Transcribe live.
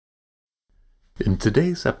In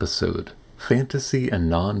today's episode, fantasy and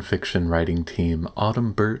non-fiction writing team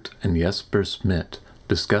Birt and Jesper Schmidt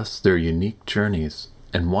discuss their unique journeys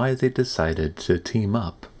and why they decided to team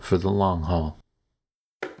up for the long haul.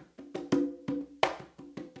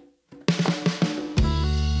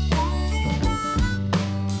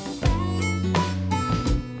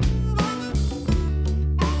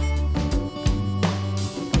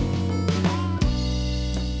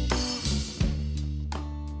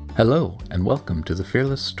 Hello, and welcome to the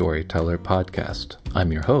Fearless Storyteller podcast.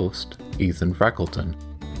 I'm your host, Ethan Freckleton.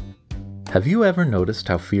 Have you ever noticed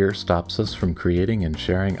how fear stops us from creating and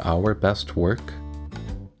sharing our best work?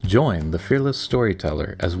 Join the Fearless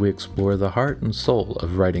Storyteller as we explore the heart and soul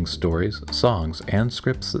of writing stories, songs, and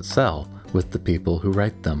scripts that sell with the people who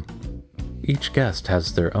write them. Each guest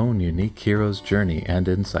has their own unique hero's journey and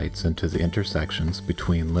insights into the intersections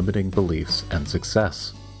between limiting beliefs and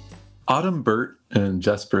success. Birt and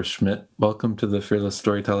Jesper Schmidt, welcome to the Fearless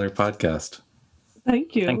Storyteller podcast.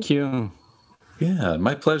 Thank you. Thank you. Yeah,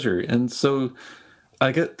 my pleasure. And so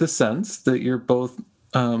I get the sense that you're both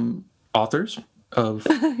authors of,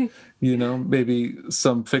 maybe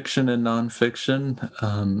some fiction and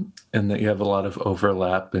nonfiction, and that you have a lot of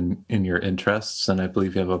overlap in your interests. And I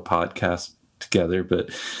believe you have a podcast together, but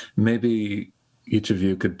maybe each of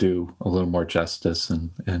you could do a little more justice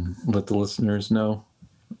and let the listeners know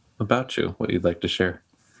about you, what you'd like to share.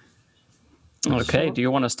 Okay, do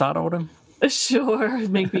you want to start, Autumn? Sure,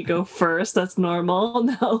 make me go first. That's normal.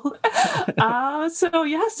 No. So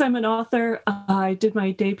yes, I'm an author. I did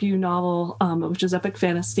my debut novel, which is epic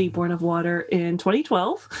fantasy, Born of Water, in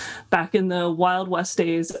 2012, back in the Wild West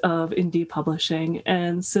days of indie publishing.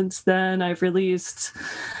 And since then, I've released,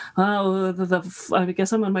 I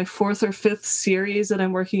guess I'm on my fourth or fifth series that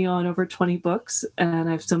I'm working on, over 20 books. And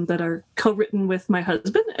I have some that are co-written with my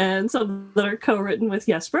husband and some that are co-written with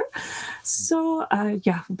Jesper. So I've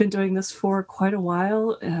been doing this for quite a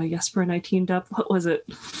while. Jesper and I teamed up. What was it?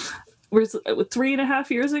 3.5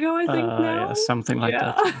 years ago, I think now? Yeah, something like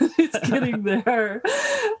that. It's getting there.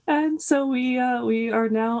 And so we are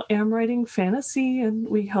now writing fantasy, and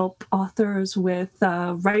we help authors with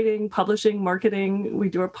writing, publishing, marketing. We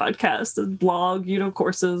do a podcast, a blog,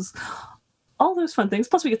 courses, all those fun things.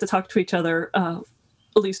 Plus we get to talk to each other at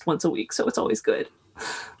least once a week, so it's always good.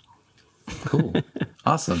 Cool.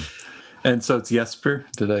 Awesome. And so it's Jesper.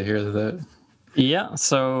 Did I hear that? Yeah.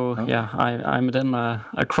 So I'm then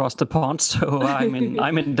across the pond. So I'm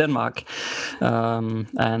in Denmark,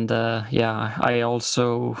 I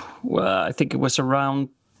also I think it was around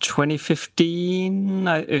 2015,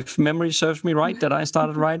 if memory serves me right, that I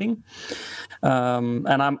started writing.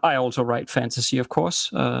 And I also write fantasy, of course.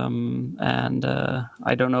 I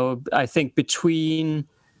don't know. I think between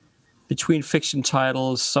fiction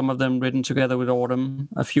titles, some of them written together with Autumn,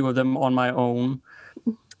 a few of them on my own,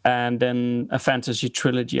 and then a fantasy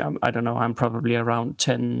trilogy. I don't know, I'm probably around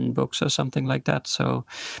 10 books or something like that. So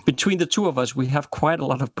between the two of us, we have quite a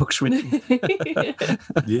lot of books written.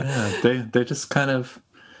 Yeah, they just kind of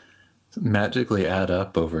magically add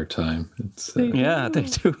up over time. Yeah, they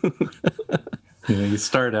do. You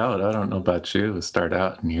start out, I don't know about you, start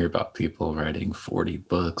out and hear about people writing 40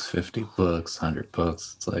 books, 50 books, 100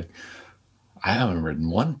 books. It's like, I haven't written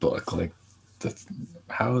one book. Like,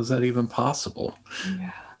 how is that even possible?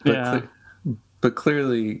 Yeah. But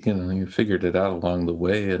clearly, you figured it out along the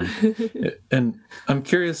way. And I'm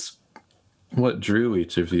curious what drew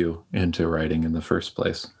each of you into writing in the first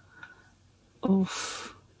place.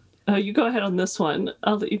 Oof. You go ahead on this one.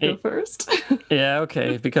 I'll let you go first. Yeah,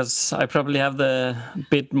 okay, because I probably have the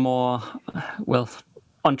bit more,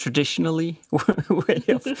 untraditionally way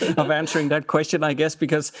of answering that question, I guess,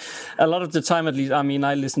 because a lot of the time, at least,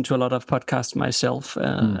 I listen to a lot of podcasts myself,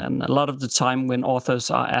 and a lot of the time when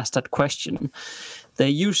authors are asked that question, they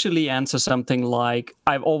usually answer something like,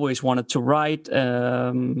 I've always wanted to write,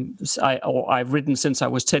 I've written since I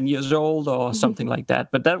was 10 years old, or something like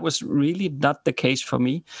that. But that was really not the case for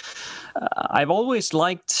me. I've always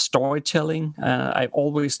liked storytelling. I've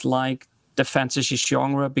always liked the fantasy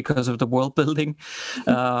genre because of the world building.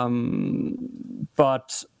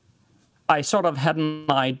 But I sort of had an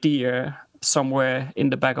idea somewhere in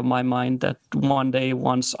the back of my mind that one day,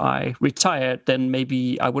 once I retired, then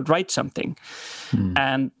maybe I would write something.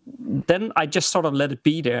 And then I just sort of let it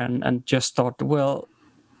be there and just thought, well,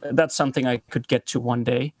 that's something I could get to one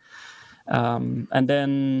day. And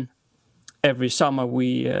then every summer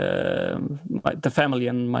the family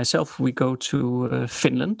and myself, we go to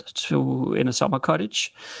Finland in a summer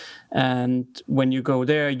cottage. And when you go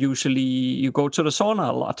there, usually you go to the sauna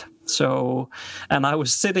a lot. So, and I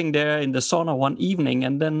was sitting there in the sauna one evening,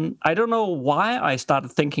 and then I don't know why I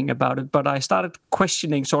started thinking about it, but I started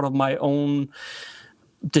questioning sort of my own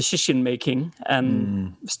decision making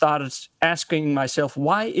and started asking myself,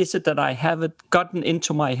 why is it that I haven't gotten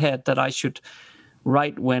into my head that I should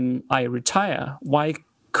write when I retire? Why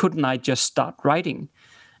couldn't I just start writing?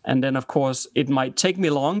 And then, of course, it might take me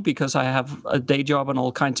long because I have a day job and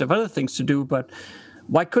all kinds of other things to do. But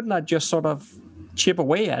why couldn't I just sort of chip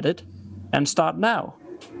away at it and start now?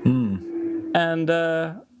 And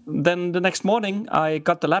then the next morning, I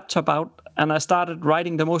got the laptop out and I started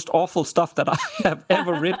writing the most awful stuff that I have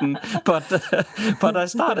ever written. But I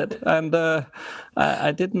started, and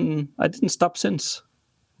I didn't stop since.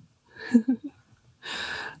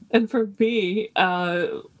 And for me,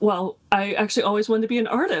 I actually always wanted to be an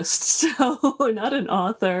artist, so not an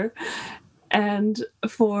author. And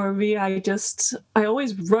for me, I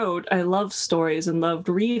always wrote. I loved stories and loved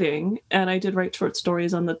reading, and I did write short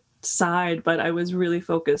stories on the side, but I was really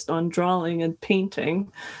focused on drawing and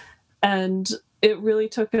painting. And it really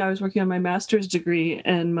took, I was working on my master's degree,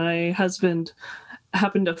 and my husband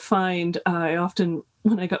happened to find, I often,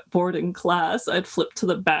 when I got bored in class, I'd flip to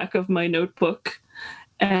the back of my notebook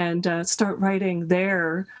and start writing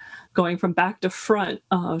there, going from back to front,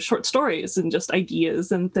 short stories and just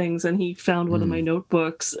ideas and things. And he found one of my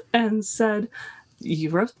notebooks and said,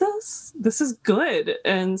 "You wrote this? This is good."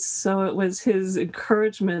 And so it was his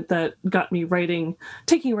encouragement that got me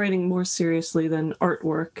taking writing more seriously than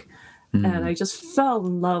artwork. And I just fell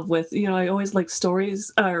in love with, I always like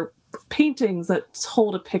stories or paintings that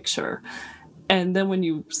hold a picture. And then when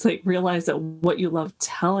you realize that what you love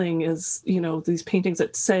telling is, these paintings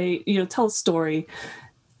that say, tell a story.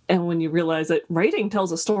 And when you realize that writing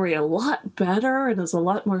tells a story a lot better and is a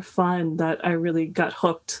lot more fun, that I really got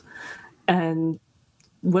hooked and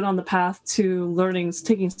went on the path to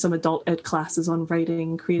taking some adult ed classes on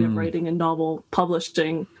writing, creative writing, and novel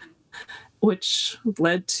publishing, which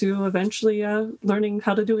led to eventually learning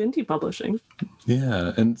how to do indie publishing.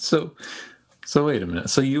 Yeah. And so wait a minute.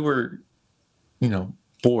 So you were,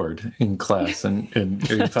 bored in class, and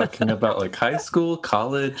are you talking about like high school,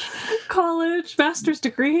 college? College, master's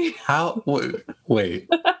degree. How? Wait.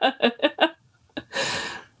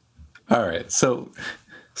 All right. So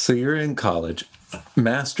you're in college,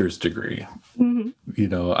 master's degree.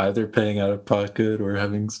 Either paying out of pocket or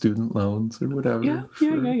having student loans or whatever. Yeah.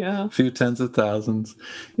 A few tens of thousands.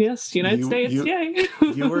 Yes, United States, yay.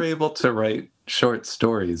 You were able to write short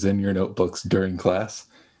stories in your notebooks during class.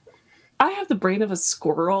 I have the brain of a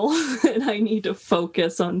squirrel, and I need to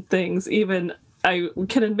focus on things. Even I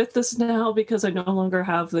can admit this now because I no longer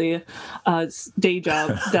have the day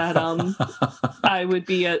job that I would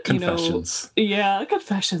be at. Confessions.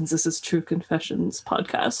 Confessions. This is True Confessions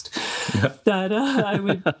podcast. Yeah. That I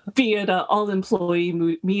would be at all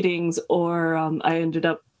employee meetings, or I ended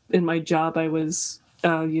up in my job. I was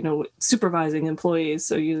supervising employees.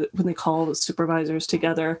 So when they call the supervisors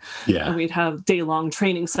together, and we'd have day-long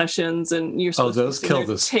training sessions, and you're supposed those to kill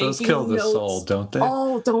the soul, don't they?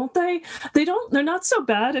 Oh, don't they? They're not so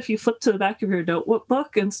bad if you flip to the back of your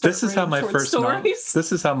notebook and start. This is how my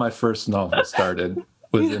first novel started.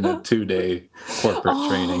 Was in a 2-day corporate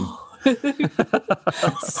training.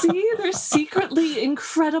 See, they're secretly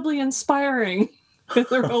incredibly inspiring in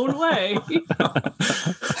their own way.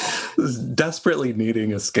 Desperately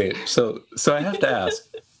needing escape. So I have to ask,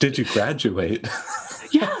 did you graduate?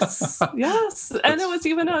 Yes. And it was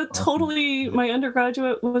even my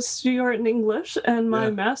undergraduate was studio art in English, and my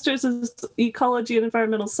master's is ecology and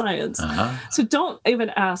environmental science. So don't even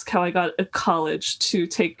ask how I got a college to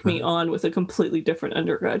take me on with a completely different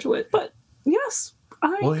undergraduate. But yes,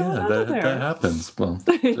 that happens. Well,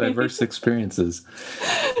 diverse experiences.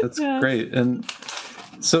 That's great. And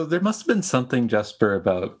so there must have been something, Jesper,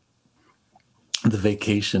 about the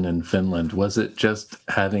vacation in Finland. Was it just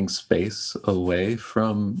having space away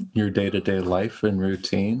from your day-to-day life and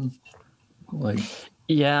routine?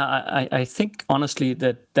 I think honestly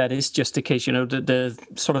that is just the case. The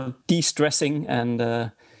sort of de-stressing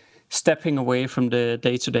and stepping away from the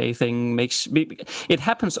day-to-day thing it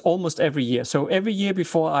happens almost every year. So every year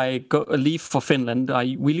before I leave for Finland,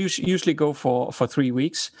 we usually go for 3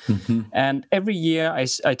 weeks. Mm-hmm. And every year I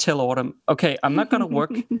tell Autumn, okay, I'm not going to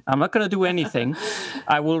work. I'm not going to do anything.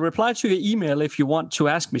 I will reply to your email if you want to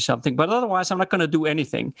ask me something, but otherwise I'm not going to do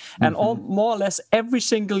anything. And more or less every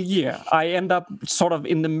single year I end up sort of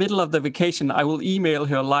in the middle of the vacation, I will email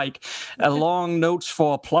her like a long notes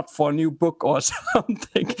for a plot for a new book or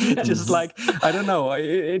something. Just like, I don't know,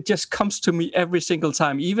 it just comes to me every single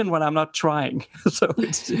time, even when I'm not trying. So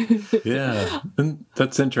it's yeah, and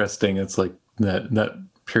that's interesting. It's like that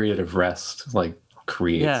period of rest like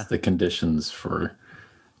creates the conditions for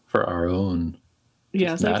our own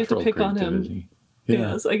yes, I get to pick on him.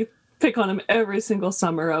 Yes, I get to pick on him every single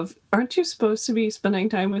summer of, aren't you supposed to be spending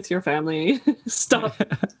time with your family? Stop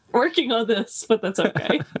working on this, but that's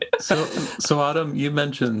okay. So Autumn, you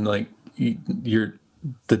mentioned like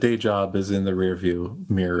the day job is in the rearview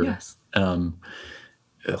mirror. Yes.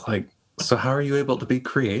 So how are you able to be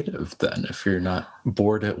creative then if you're not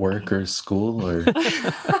bored at work or school, or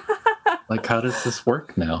like how does this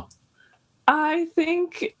work now? I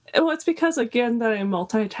think it's because, again, that I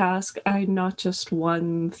multitask. I'm not just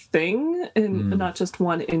one thing and not just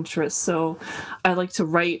one interest. So I like to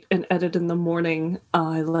write and edit in the morning.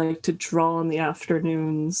 I like to draw in the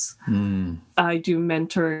afternoons. I do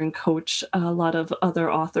mentor and coach a lot of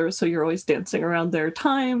other authors. So you're always dancing around their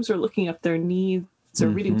times or looking up their needs or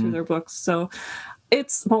reading through their books. So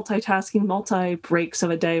it's multitasking, multi-breaks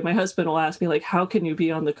of a day. My husband will ask me, like, how can you be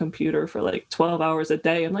on the computer for like 12 hours a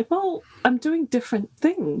day? I'm like, well, I'm doing different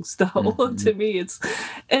things, though. To me, it's,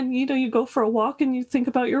 and you go for a walk and you think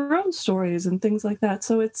about your own stories and things like that.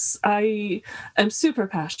 So I am super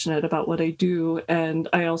passionate about what I do. And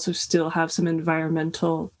I also still have some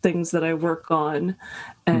environmental things that I work on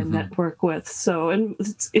and network with. So, and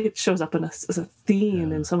it shows up as a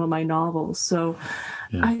theme in some of my novels. So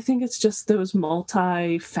I think it's just those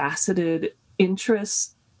multifaceted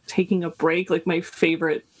interests, taking a break. Like my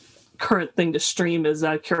favorite current thing to stream is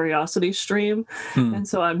a Curiosity stream. And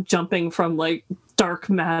so I'm jumping from like dark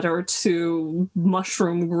matter to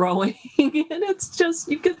mushroom growing. And it's just,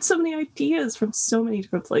 you get so many ideas from so many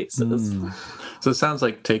different places. So it sounds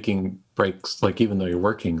like taking breaks, like even though you're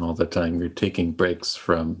working all the time, you're taking breaks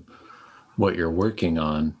from what you're working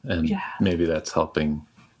on. And maybe that's helping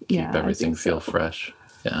keep everything feel fresh.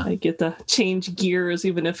 Yeah. I get to change gears,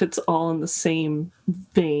 even if it's all in the same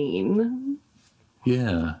vein.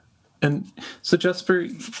 Yeah. And so Jesper,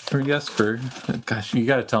 gosh, you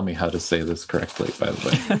got to tell me how to say this correctly, by the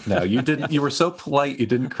way. No, you were so polite, you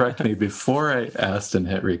didn't correct me before I asked and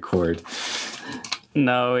hit record.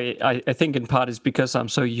 No, I think in part it's because I'm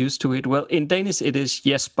so used to it. Well, in Danish it is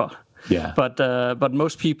Jesper. Yeah. But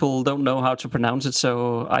most people don't know how to pronounce it,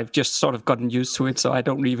 so I've just sort of gotten used to it, so I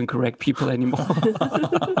don't even correct people anymore.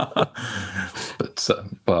 But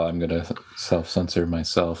well, I'm going to self-censor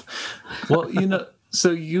myself. Well, so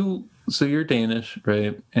you're Danish,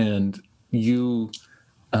 right? And you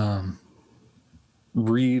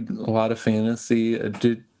read a lot of fantasy.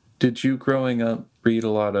 Did you growing up read a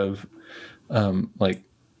lot of like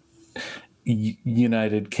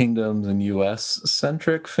United Kingdoms and US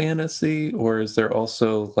centric fantasy, or is there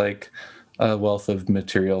also like a wealth of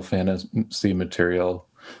fantasy material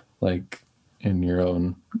like in your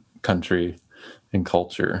own country and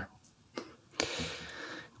culture?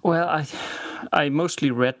 Well, I mostly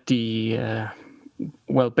read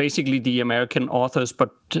basically the American authors,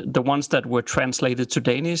 but the ones that were translated to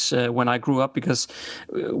Danish when I grew up, because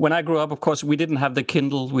when I grew up, of course, we didn't have the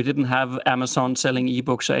Kindle, we didn't have Amazon selling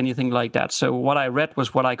ebooks or anything like that. So what I read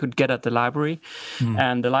was what I could get at the library,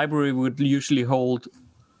 and the library would usually hold,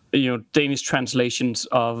 Danish translations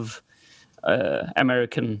of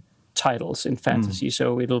American titles in fantasy.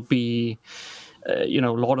 So it'll be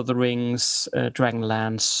Lord of the Rings,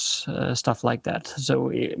 Dragonlance, stuff like that. So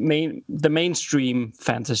the mainstream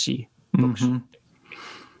fantasy books.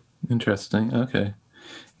 Interesting. Okay.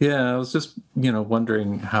 Yeah, I was just,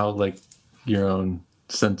 wondering how like your own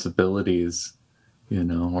sensibilities,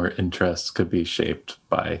 or interests could be shaped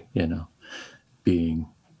by, being,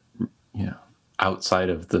 outside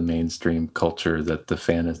of the mainstream culture that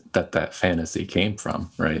that fantasy came from,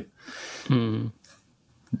 right?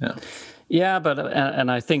 Yeah. Yeah, but and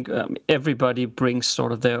I think everybody brings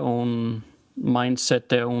sort of their own mindset,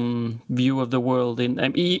 their own view of the world.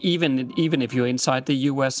 Even if you're inside the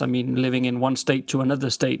U.S., I mean, living in one state to another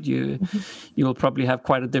state, you'll probably have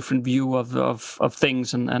quite a different view of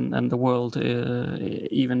things and the world,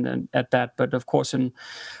 even at that. But of course, in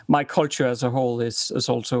my culture as a whole is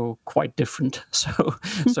also quite different.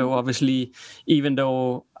 So obviously, even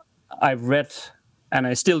though I've read, and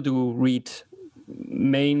I still do read,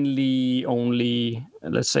 mainly only,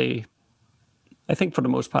 let's say, I think for the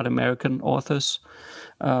most part, American authors.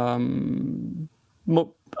 I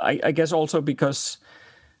guess also because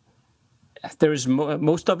there is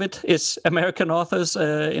most of it is American authors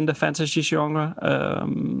in the fantasy genre,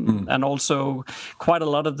 and also quite a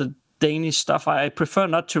lot of the Danish stuff I prefer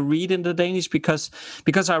not to read in the Danish because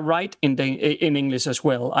I write in English as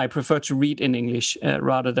well. I prefer to read in English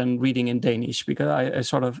rather than reading in Danish because I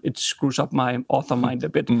sort of, it screws up my author mind a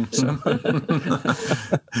bit. So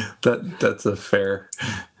that's a fair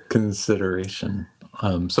consideration.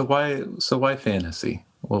 So why fantasy?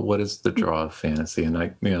 Well, what is the draw of fantasy?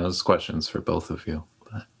 And those questions for both of you.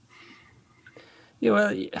 But. Yeah,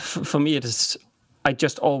 well, for me, it is. I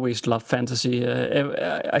just always loved fantasy.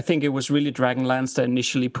 I think it was really Dragonlance that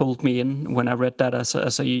initially pulled me in when I read that as a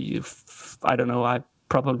I don't know, I've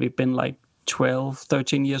probably been like 12,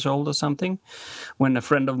 13 years old or something, when a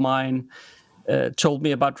friend of mine told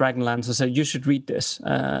me about Dragonlance and said, you should read this.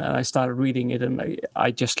 And I started reading it and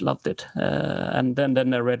I just loved it. And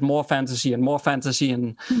then I read more fantasy. And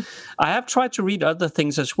I have tried to read other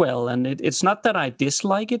things as well. And it's not that I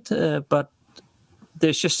dislike it, but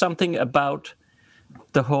there's just something about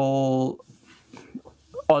the whole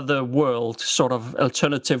other world, sort of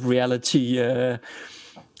alternative reality, the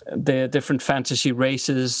different fantasy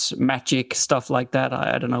races, magic, stuff like that.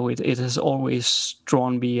 I don't know. It has always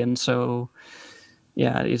drawn me in. So,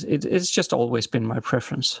 yeah, it's just always been my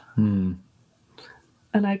preference.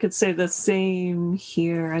 And I could say the same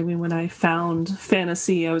here. I mean, when I found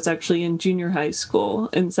fantasy, I was actually in junior high school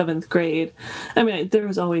in 7th grade. I mean, there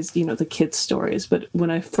was always, the kids' stories, but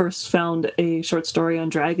when I first found a short story on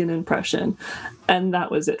dragon impression, and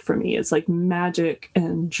that was it for me. It's like magic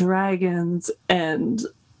and dragons and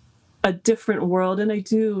a different world. And I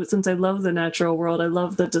do, since I love the natural world, I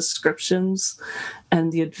love the descriptions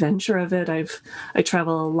and the adventure of it. I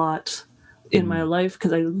travel a lot in my life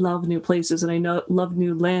because I love new places and I love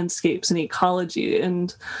new landscapes and ecology,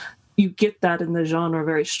 and you get that in the genre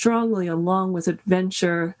very strongly along with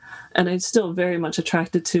adventure. And I'm still very much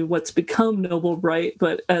attracted to what's become noble bright,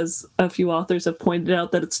 but as a few authors have pointed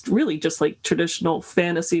out, that it's really just like traditional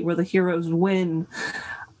fantasy where the heroes win.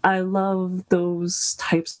 I love those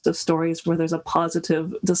types of stories where there's a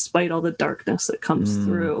positive despite all the darkness that comes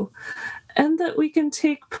through. And that we can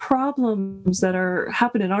take problems that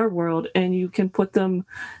happen in our world and you can put them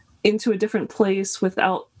into a different place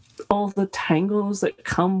without all the tangles that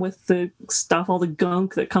come with the stuff, all the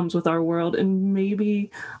gunk that comes with our world, and maybe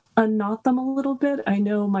unknot them a little bit. I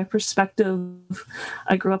know my perspective,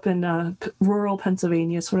 I grew up in rural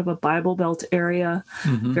Pennsylvania, sort of a Bible Belt area,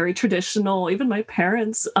 very traditional. Even my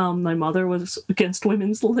parents, my mother was against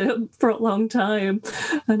women's lib for a long time.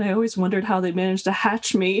 And I always wondered how they managed to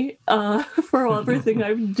hatch me for everything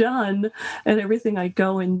I've done and everything I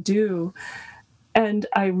go and do. And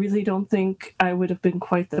I really don't think I would have been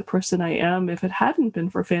quite the person I am if it hadn't been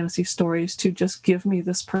for fantasy stories to just give me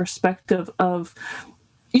this perspective of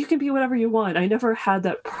you can be whatever you want. I never had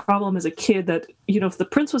that problem as a kid that, if the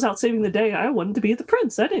prince was out saving the day, I wanted to be the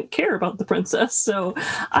prince. I didn't care about the princess. So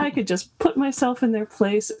I could just put myself in their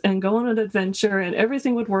place and go on an adventure and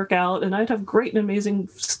everything would work out and I'd have great and amazing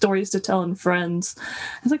stories to tell and friends.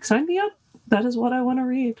 It's like, sign me up. That is what I want to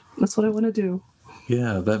read. That's what I want to do.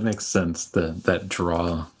 Yeah, that makes sense. That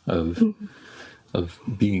draw of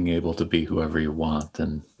being able to be whoever you want,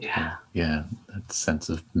 and that sense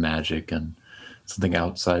of magic and something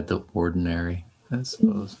outside the ordinary, I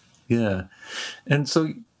suppose. Yeah, and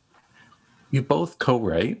so you both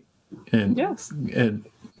co-write, and yes, and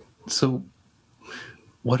so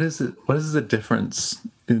what is it? What is the difference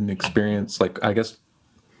in experience? Like, I guess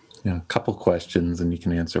a couple questions, and you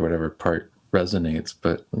can answer whatever part resonates.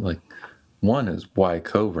 But like, one is why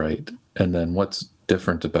co-write, and then what's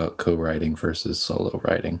different about co-writing versus solo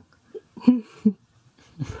writing?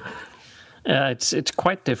 It's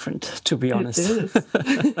quite different, to be honest. It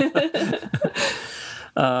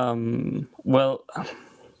is. Well,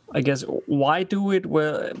 I guess why do it?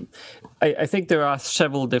 Well, I think there are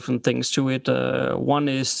several different things to it. One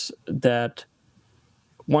is that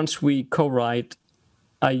once we co-write,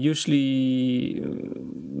 I usually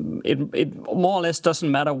it more or less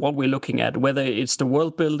doesn't matter what we're looking at, whether it's the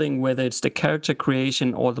world building, whether it's the character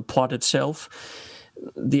creation or the plot itself.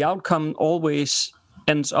 The outcome always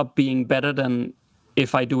ends up being better than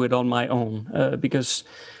if I do it on my own, because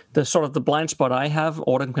the sort of the blind spot I have,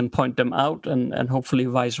 Autumn can point them out, and hopefully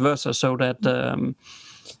vice versa, so that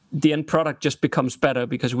the end product just becomes better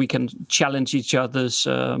because we can challenge each other's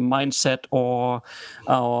mindset or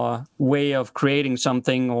our way of creating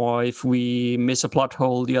something, or if we miss a plot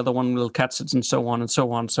hole, the other one will catch it, and so on and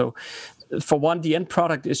so on. So for one, the end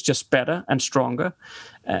product is just better and stronger.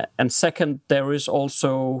 And second, there is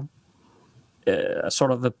also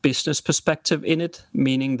sort of a business perspective in it,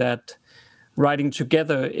 meaning that writing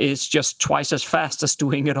together is just twice as fast as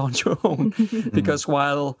doing it on your own. Because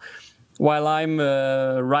while I'm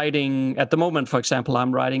writing at the moment, for example,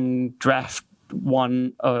 I'm writing draft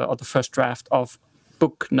one or the first draft of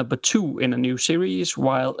book number 2 in a new series,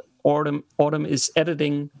 while Autumn is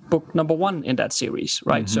editing book number 1 in that series,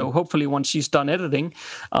 right? So hopefully once she's done editing,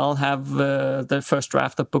 I'll have the first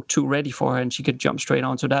draft of book 2 ready for her, and she could jump straight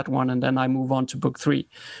onto that one, and then I move on to book 3,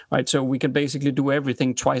 right? So we can basically do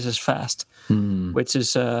everything twice as fast, which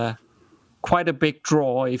is quite a big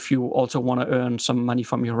draw if you also want to earn some money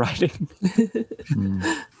from your writing.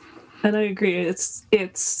 And I agree.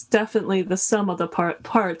 It's definitely the sum of the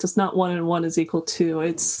parts. It's not 1 and 1 is equal 2.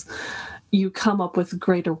 It's you come up with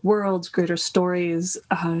greater worlds, greater stories.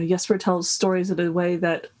 Jesper tells stories in a way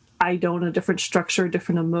that I don't, a different structure,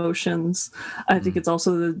 different emotions. I think it's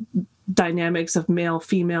also the dynamics of male,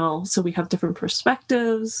 female. So we have different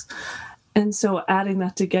perspectives. And so adding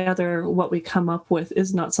that together, what we come up with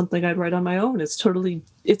is not something I'd write on my own. It's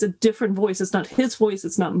a different voice. It's not his voice.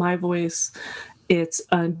 It's not my voice. It's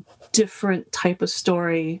a different type of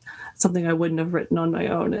story, something I wouldn't have written on my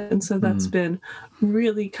own. And so that's been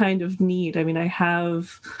really kind of neat. I mean, I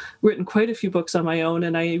have written quite a few books on my own,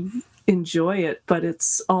 and I enjoy it, but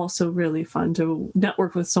it's also really fun to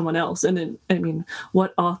network with someone else. And I mean,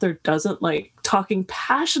 what author doesn't like talking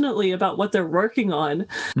passionately about what they're working on?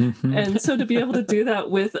 And so to be able to do that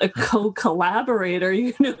with a co-collaborator,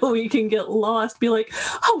 we can get lost, be like,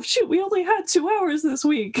 oh shoot, we only had 2 hours this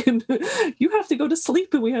week, and you have to go to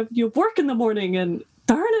sleep, and you have work in the morning, and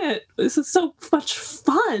darn it, this is so much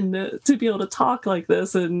fun to be able to talk like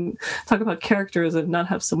this and talk about characters and not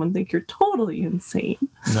have someone think you're totally insane.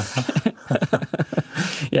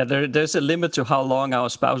 Yeah, there's a limit to how long our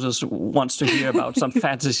spouses wants to hear about some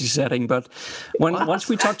fantasy setting, but once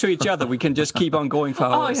we talk to each other, we can just keep on going for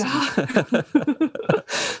hours. Oh,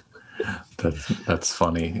 yeah. That's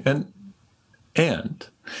funny. And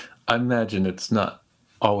I imagine it's not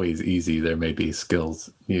always easy. There may be skills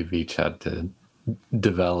you've each had to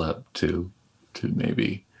develop to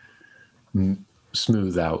maybe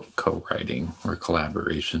smooth out co-writing or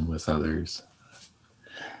collaboration with others.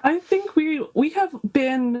 I think we have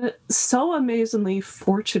been so amazingly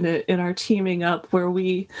fortunate in our teaming up, where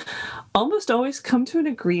we almost always come to an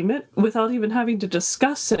agreement without even having to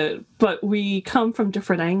discuss it, but we come from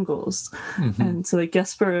different angles. And so like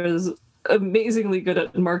Jesper is amazingly good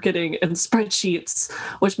at marketing and spreadsheets,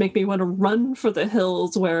 which make me want to run for the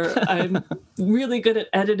hills, where I'm really good at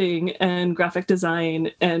editing and graphic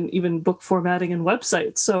design and even book formatting and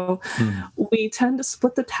websites. So we tend to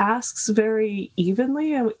split the tasks very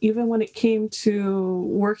evenly. And even when it came to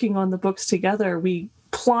working on the books together, we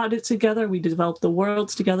plotted together, we developed the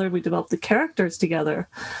worlds together, we developed the characters together.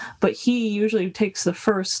 But he usually takes the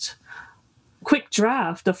first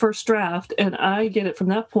draft, and I get it from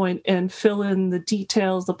that point and fill in the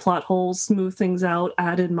details, the plot holes, smooth things out,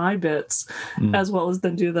 add in my bits, as well as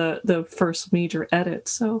then do the first major edit.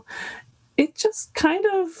 So it just kind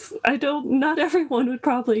of, not everyone would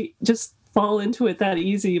probably just fall into it that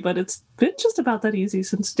easy, but it's been just about that easy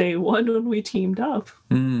since day one when we teamed up.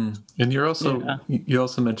 And you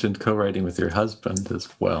also mentioned co-writing with your husband as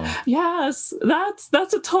well. Yes,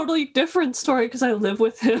 that's a totally different story because I live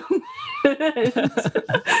with him.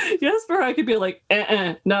 Jesper, I could be like,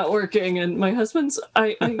 not working, and my husband's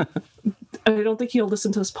I don't think he'll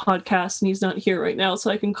listen to this podcast, and he's not here right now, so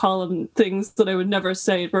I can call him things that I would never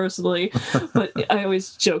say personally. But I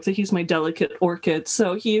always joke that he's my delicate orchid.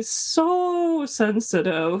 So he's so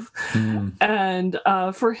sensitive. And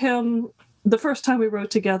for him, the first time we wrote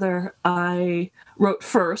together, I wrote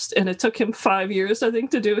first, and it took him 5 years, I think,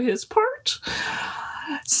 to do his part.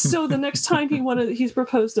 So the next time he's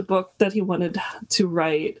proposed a book that he wanted to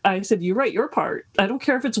write, I said, you write your part. I don't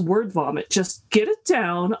care if it's word vomit. Just get it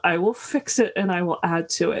down. I will fix it and I will add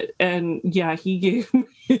to it. And yeah, he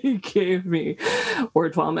gave me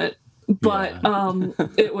word vomit. But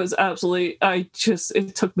it was absolutely,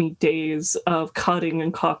 it took me days of cutting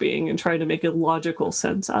and copying and trying to make a logical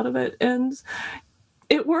sense out of it. And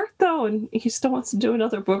it worked, though, and he still wants to do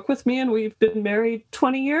another book with me, and we've been married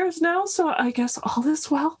 20 years now, so I guess all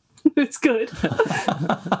is well. It's good.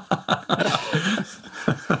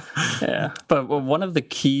 Yeah, but one of the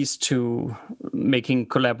keys to making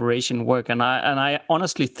collaboration work. And I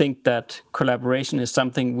honestly think that collaboration is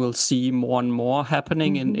something we'll see more and more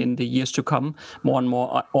happening in the years to come. More and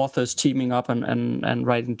more authors teaming up and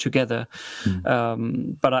writing together.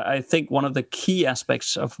 But I think one of the key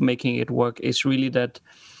aspects of making it work is really that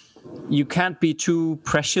you can't be too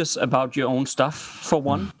precious about your own stuff, for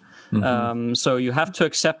one. So you have to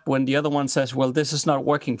accept when the other one says, well, this is not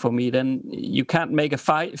working for me, then you can't make a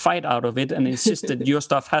fight out of it and insist that your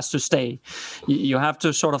stuff has to stay. You have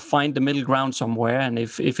to sort of find the middle ground somewhere. And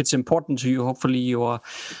if it's important to you, hopefully your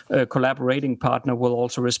collaborating partner will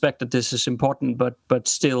also respect that this is important, but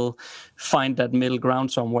still find that middle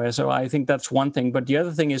ground somewhere. So I think that's one thing. But the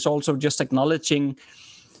other thing is also just acknowledging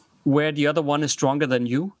where the other one is stronger than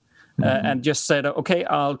you. And just said, okay,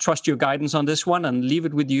 I'll trust your guidance on this one and leave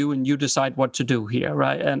it with you, and you decide what to do here,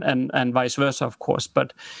 right? And vice versa, of course.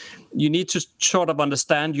 But you need to sort of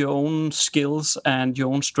understand your own skills and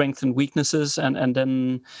your own strengths and weaknesses, and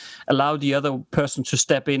then allow the other person to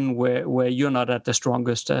step in where you're not at the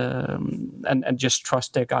strongest, and just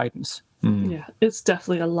trust their guidance. Yeah, it's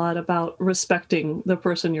definitely a lot about respecting the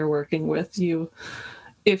person you're working with.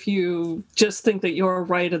 If you just think that you're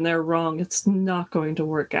right and they're wrong, it's not going to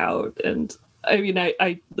work out. And I mean,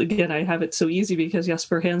 I have it so easy because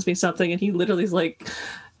Jesper hands me something and he literally is like,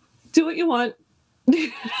 do what you want.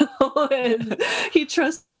 And he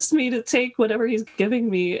trusts me to take whatever he's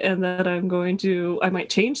giving me, and that I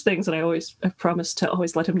might change things. And I promised to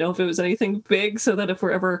always let him know if it was anything big, so that if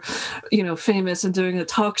we're ever, famous and doing a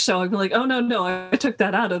talk show, I'd be like, oh, no, I took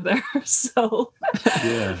that out of there. So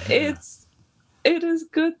It is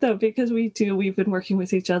good, though, because we've been working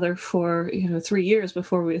with each other for, 3 years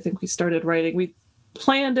before we started writing. We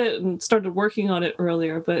planned it and started working on it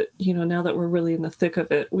earlier, but, now that we're really in the thick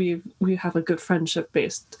of it, we have a good friendship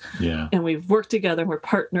based. Yeah. And we've worked together, and we're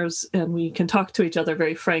partners, and we can talk to each other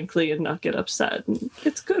very frankly and not get upset. And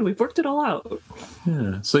it's good. We've worked it all out.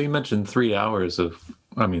 Yeah. So you mentioned 3 years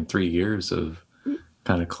of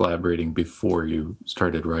kind of collaborating before you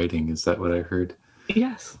started writing. Is that what I heard?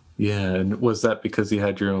 Yes. Yeah, and was that because you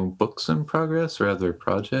had your own books in progress or other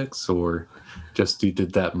projects, or just you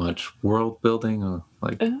did that much world building, or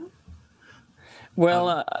like?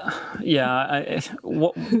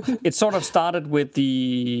 It sort of started with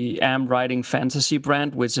the Am Writing Fantasy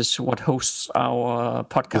brand, which is what hosts our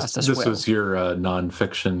podcast as well. This was your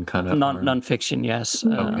nonfiction kind of nonfiction, yes.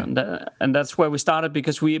 And that's where we started,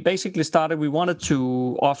 because we wanted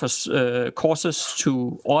to offer courses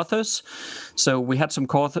to authors. So we had some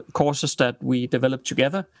courses that we developed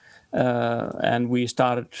together, and we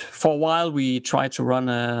started. For a while, we tried to run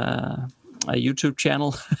a YouTube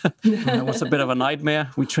channel. That was a bit of a nightmare.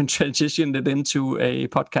 We transitioned it into a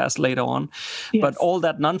podcast later on. Yes. But all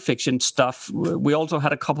that nonfiction stuff, we also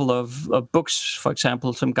had a couple of books, for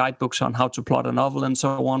example, some guidebooks on how to plot a novel and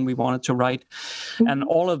so on we wanted to write. And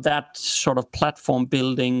all of that sort of platform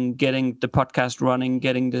building, getting the podcast running,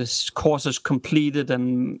 getting this courses completed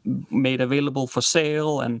and made available for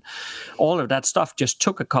sale, and all of that stuff just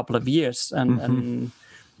took a couple of years. And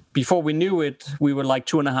before we knew it, we were like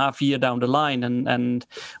 2.5 years down the line, and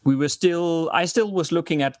I still was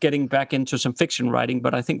looking at getting back into some fiction writing,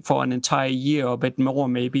 but I think for an entire year or a bit more,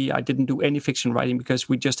 maybe, I didn't do any fiction writing because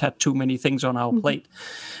we just had too many things on our plate.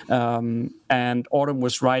 And Autumn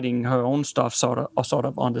was writing her own stuff sort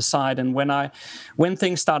of on the side. And when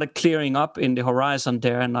things started clearing up in the horizon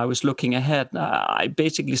there, and I was looking ahead, I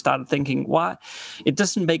basically started thinking, why it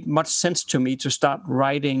doesn't make much sense to me to start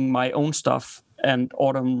writing my own stuff and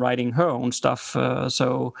Autumn writing her own stuff.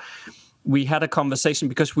 So we had a conversation,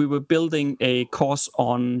 because we were building a course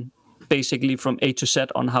on basically from A to Z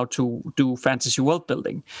on how to do fantasy world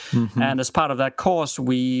building. And as part of that course,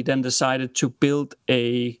 we then decided to build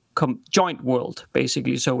a joint world,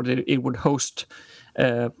 basically, so that it would host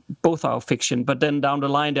both our fiction. But then down the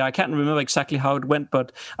line there, I can't remember exactly how it went,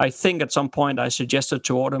 but I think at some point I suggested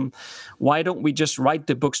to Autumn, why don't we just write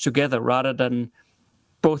the books together rather than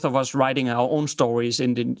both of us writing our own stories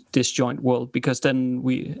in this joint world, because then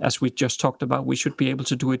as we just talked about, we should be able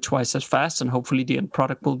to do it twice as fast, and hopefully the end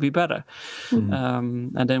product will be better.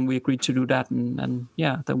 And then we agreed to do that, and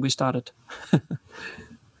then we started.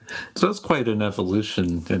 So that's quite an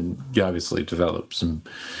evolution, and you obviously developed some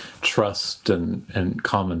trust and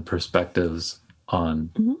common perspectives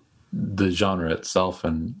on the genre itself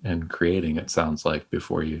and creating it, sounds like,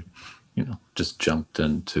 before you just jumped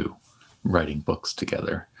into writing books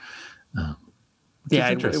together.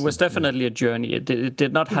 It was definitely a journey. It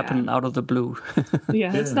did not happen out of the blue.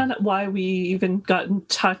 That's not why we even got in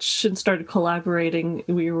touch and started collaborating.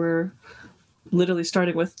 We were literally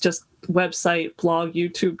starting with just website, blog,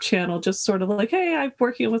 YouTube channel, just sort of like, hey, I'm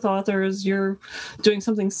working with authors, you're doing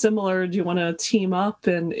something similar, do you want to team up?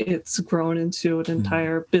 And it's grown into an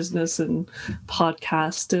entire business and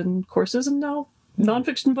podcast and courses, and now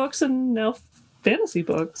nonfiction books, and now fantasy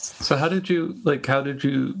books. So how did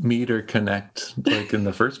you meet or connect, like, in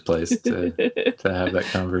the first place to have that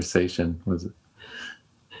conversation? Was it?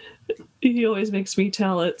 He always makes me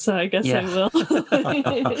tell it, so I guess I will.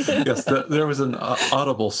 Yes, there was an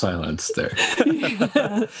audible silence there.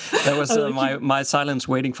 Yeah. That was my silence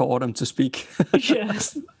waiting for Autumn to speak.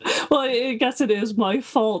 Yes. Well, I guess it is my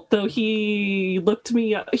fault, though. He looked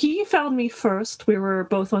me up. He found me first. We were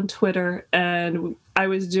both on Twitter, and I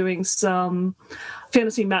was doing some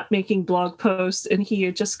fantasy map making blog posts, and he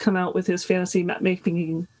had just come out with his fantasy map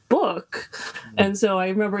making book. And so I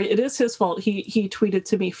remember it is his fault. He tweeted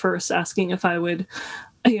to me first asking if I would,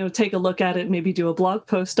 take a look at it and maybe do a blog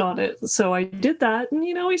post on it. So I did that, and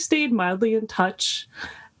we stayed mildly in touch.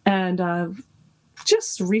 And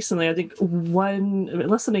just recently, I think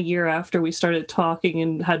less than a year after we started talking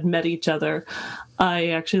and had met each other, I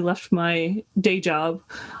actually left my day job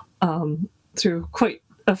through quite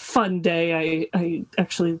a fun day. I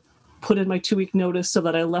actually put in my 2-week notice so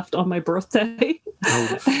that I left on my birthday. Oh,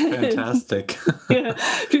 fantastic. Yeah,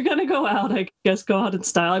 if you're going to go out, I guess go out in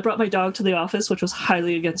style. I brought my dog to the office, which was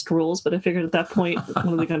highly against rules, but I figured at that point, what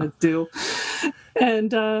are they going to do?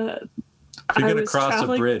 And if you're going to cross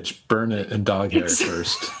a bridge, burn it in dog hair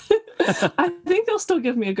first. I think they'll still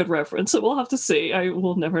give me a good reference, so we'll have to see. I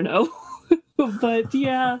will never know. But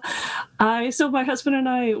yeah, so my husband and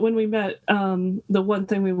I, when we met, the one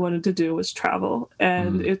thing we wanted to do was travel.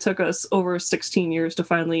 And it took us over 16 years to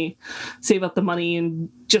finally save up the money and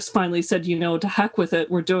just finally said, to heck with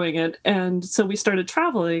it, we're doing it. And so we started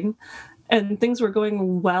traveling, and things were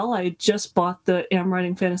going well. I just bought the Am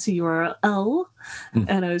Writing Fantasy URL,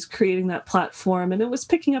 and I was creating that platform, and it was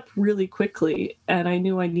picking up really quickly, and I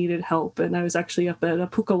knew I needed help. And I was actually up at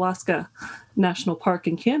Pukawaska National Park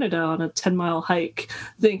in Canada on a 10-mile hike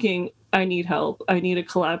thinking, I need help. I need a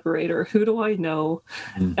collaborator. Who do I know?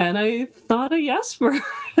 And I thought of Jesper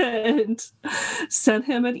and sent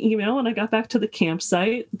him an email, and I got back to the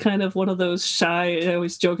campsite, kind of one of those shy, I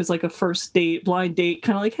always joke, it's like a first date, blind date,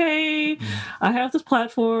 kind of like, hey, I have this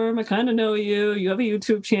platform. I kind of know you. You have a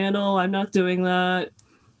YouTube channel. I'm not doing that.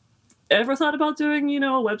 Ever thought about doing, a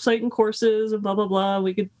website and courses and blah, blah, blah.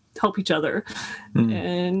 We could help each other.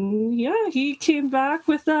 And yeah, he came back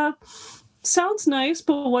with sounds nice,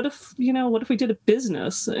 but what if we did a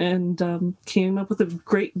business, and came up with a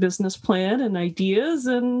great business plan and ideas,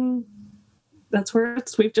 and that's where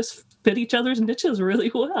we've just fit each other's niches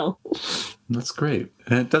really well. That's great.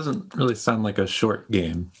 And it doesn't really sound like a short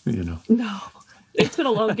game, No, it's been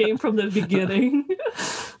a long game from the beginning.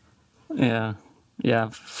 Yeah,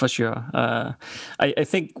 for sure. I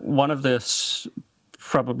think one of the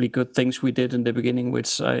probably good things we did in the beginning,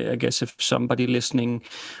 which I guess if somebody listening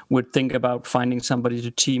would think about finding somebody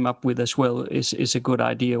to team up with as well is a good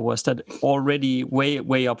idea, was that already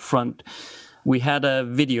way up front, we had a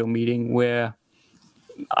video meeting where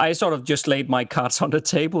I sort of just laid my cards on the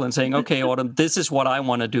table and saying, okay, Autumn, this is what I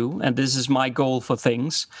want to do, and this is my goal for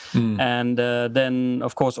things. And then,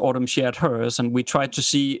 of course, Autumn shared hers, and we tried to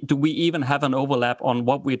see, do we even have an overlap on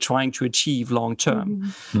what we're trying to achieve long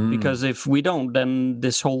term? Because if we don't, then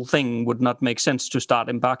this whole thing would not make sense to start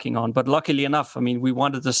embarking on. But luckily enough, we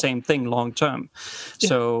wanted the same thing long term. Yeah.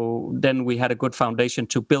 So then we had a good foundation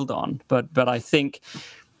to build on. But I think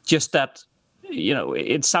just that,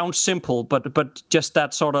 it sounds simple, but just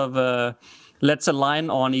that sort of let's align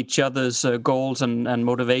on each other's goals and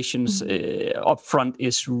motivations up front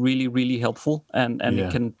is really, really helpful. And it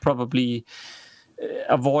can probably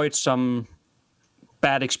avoid some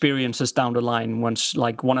bad experiences down the line once,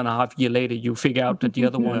 like 1.5 years later, you figure out that the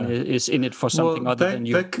other one is in it for something other than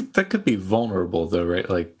you. That could be vulnerable, though, right?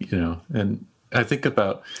 Like, and I think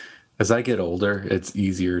about, as I get older, it's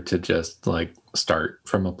easier to just start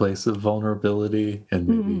from a place of vulnerability and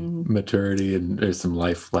maybe maturity, and there's some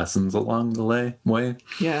life lessons along the way.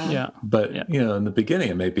 Yeah. But in the beginning,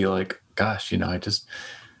 it may be like, gosh,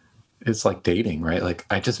 it's like dating, right? Like,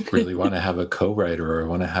 I just really want to have a co-writer, or I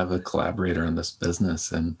want to have a collaborator in this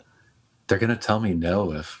business, and they're going to tell me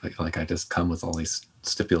no if I just come with all these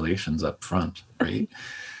stipulations up front, right?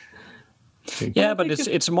 Yeah, but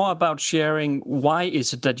it's more about sharing why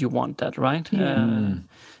is it that you want that, right?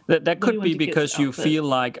 That could want be to get because out you of it. feel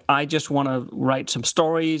like, I just want to write some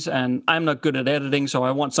stories and I'm not good at editing, so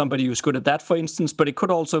I want somebody who's good at that, for instance. But it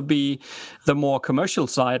could also be the more commercial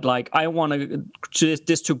side, like I want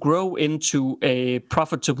this to grow into a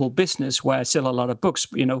profitable business where I sell a lot of books.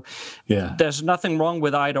 Yeah. There's nothing wrong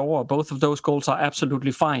with either or. Both of those goals are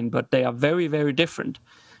absolutely fine, but they are very, very different.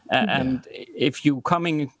 And if you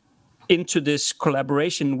coming into this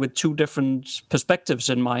collaboration with two different perspectives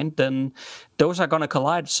in mind, then those are going to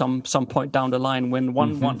collide some point down the line when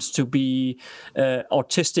one wants to be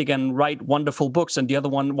autistic and write wonderful books and the other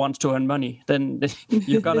one wants to earn money. Then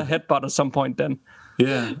you're going to headbutt at some point then.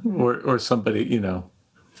 Yeah. Or somebody,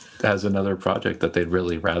 has another project that they'd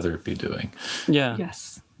really rather be doing. Yeah.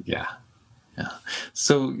 Yes. Yeah. Yeah.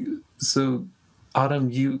 So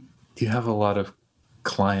Autumn, you have a lot of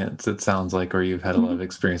clients, it sounds like, or you've had a lot of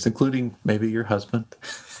experience, including maybe your husband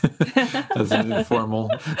as an informal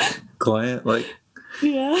client. Like,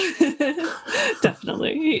 yeah,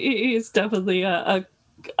 definitely. He's definitely I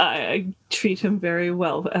treat him very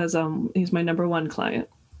well as he's my number one client.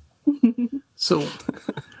 So,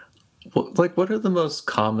 what are the most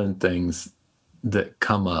common things that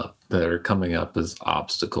are coming up as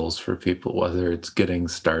obstacles for people, whether it's getting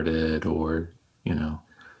started or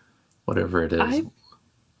whatever it is?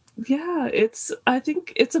 I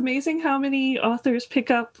think it's amazing how many authors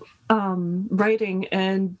pick up writing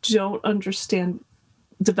and don't understand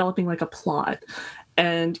developing like a plot,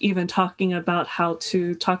 and even talking about how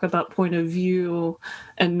to talk about point of view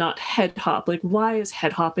and not head hop. Like, why is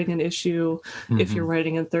head hopping an issue if you're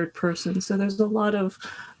writing in third person? So there's a lot of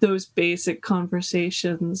those basic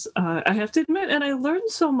conversations, I have to admit, and I learned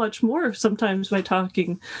so much more sometimes by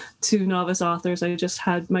talking to novice authors. I just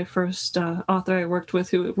had my first author I worked with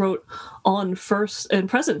who wrote on first and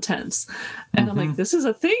present tense, and I'm like, this is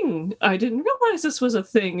a thing. I didn't realize this was a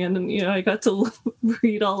thing. And I got to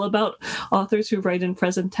read all about authors who write in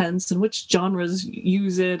present tense and which genres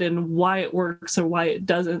use it and why it works or why it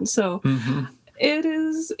doesn't. So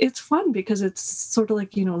it's fun because it's sort of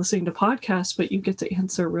like, listening to podcasts, but you get to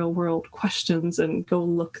answer real world questions and go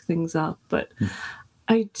look things up. But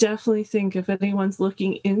I definitely think if anyone's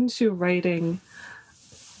looking into writing,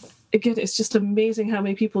 again, it's just amazing how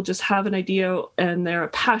many people just have an idea and they're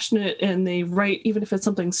passionate and they write, even if it's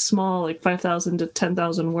something small, like 5,000 to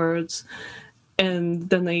 10,000 words. And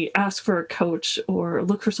then they ask for a coach or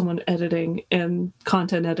look for someone editing and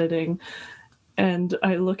content editing. And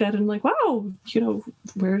I look at it and like, wow,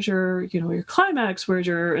 where's your climax? Where's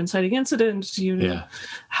your inciting incident?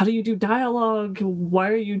 How do you do dialogue? Why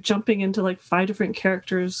are you jumping into like 5 different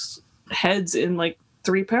characters' heads in like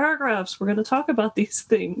 3 paragraphs? We're going to talk about these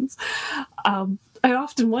things. I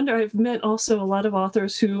often wonder, I've met also a lot of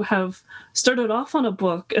authors who have started off on a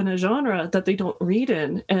book in a genre that they don't read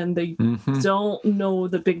in, and they don't know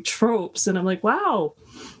the big tropes. And I'm like, wow,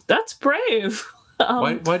 that's brave.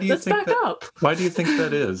 Why do you let's think back that, up. Why do you think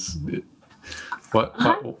that is?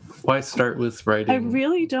 Why start with writing? I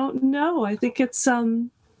really don't know. I think it's I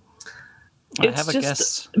have a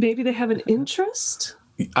guess. Maybe they have an interest.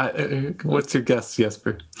 What's your guess,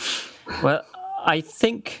 Jesper? Well, I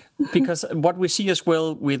think because what we see as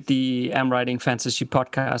well with the Am Writing Fantasy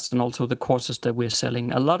podcast and also the courses that we're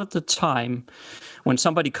selling, a lot of the time when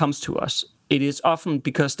somebody comes to us, it is often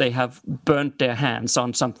because they have burnt their hands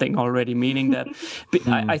on something already, meaning that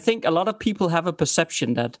I think a lot of people have a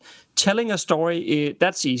perception that telling a story,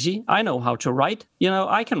 that's easy. I know how to write.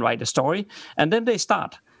 I can write a story. And then they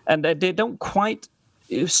start. And they don't quite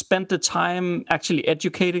spend the time actually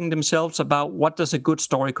educating themselves about what does a good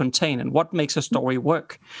story contain and what makes a story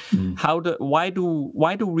work. Why do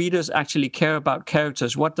readers actually care about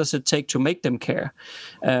characters? What does it take to make them care?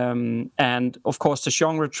 And of course the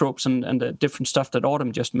genre tropes and the different stuff that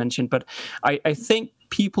Autumn just mentioned. But I think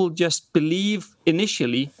people just believe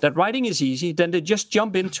initially that writing is easy, then they just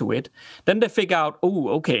jump into it, then they figure out, oh,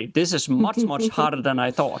 okay, this is much harder than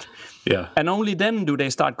I thought. Yeah. And only then do they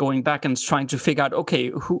start going back and trying to figure out, okay,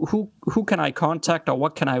 who can I contact, or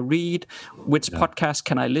what can I read, which podcast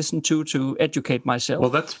can I listen to educate myself? Well,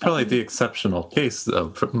 that's probably the exceptional case,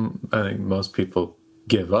 though. I think most people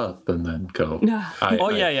give up and then go,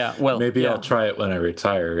 well, maybe I'll try it when I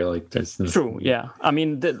retire. Like, there's this... True, yeah. I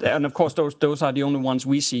mean, and of course, those are the only ones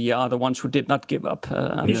we see are the ones who did not give up.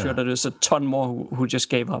 I'm sure that there's a ton more who just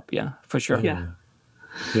gave up, for sure.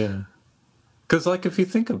 Yeah. Because, like, if you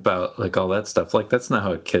think about, like, all that stuff, like, that's not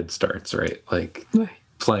how a kid starts, right? Like,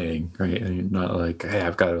 playing, right? And you're not like, hey,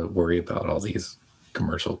 I've got to worry about all these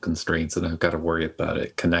commercial constraints and I've got to worry about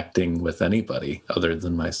it connecting with anybody other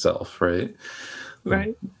than myself, right?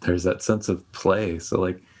 Right. There's that sense of play. So,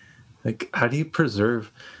 like, how do you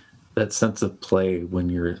preserve that sense of play when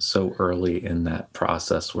you're so early in that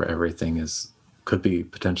process where everything could be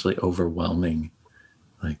potentially overwhelming.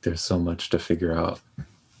 Like there's so much to figure out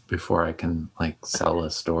before I can like sell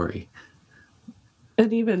a story.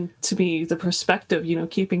 And even to me, the perspective,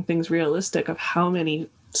 keeping things realistic of how many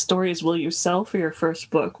stories will you sell for your first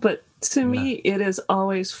book. But to me, it is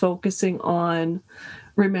always focusing on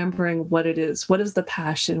remembering what it is. What is the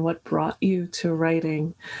passion? What brought you to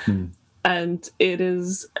writing? And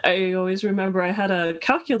I always remember I had a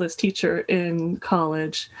calculus teacher in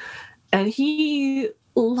college, and he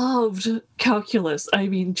loved calculus. I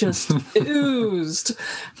mean, just oozed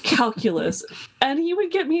calculus. And he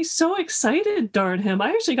would get me so excited, darn him. I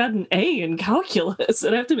actually got an A in calculus.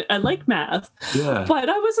 And I have to admit, I like math. Yeah. But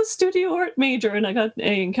I was a studio art major and I got an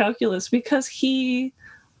A in calculus because he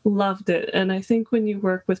loved it. And I think when you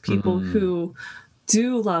work with people who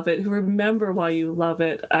do love it, who remember why you love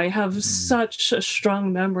it. I have such a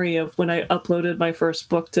strong memory of when I uploaded my first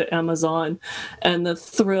book to Amazon and the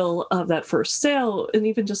thrill of that first sale, and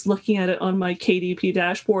even just looking at it on my KDP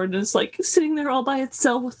dashboard, and it's like sitting there all by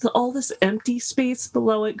itself with all this empty space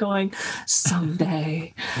below it going,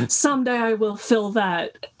 someday I will fill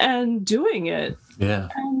that, and doing it. Yeah.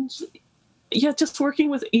 And yeah, just working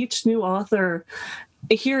with each new author,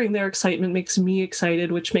 hearing their excitement makes me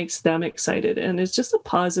excited, which makes them excited. And it's just a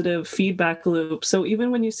positive feedback loop. So even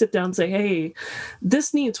when you sit down and say, hey,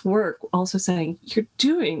 this needs work, also saying, you're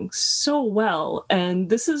doing so well. And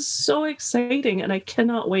this is so exciting. And I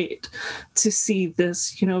cannot wait to see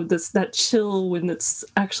this, that chill when it's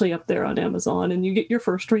actually up there on Amazon and you get your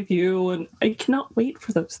first review. And I cannot wait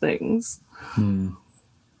for those things.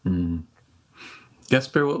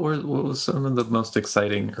 Jesper, what was some of the most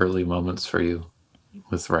exciting early moments for you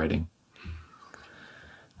with writing?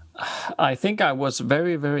 I think I was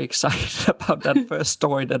very, very excited about that first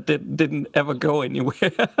story that didn't ever go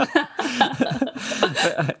anywhere.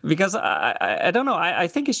 Because I don't know, I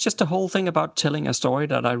think it's just the whole thing about telling a story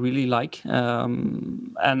that I really like.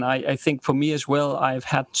 And I think for me as well, I've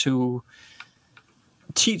had to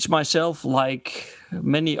teach myself, like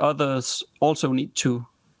many others also need to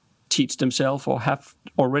teach themselves or have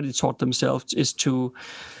already taught themselves, is to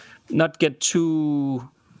not get too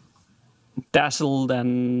dazzled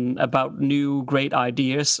and about new great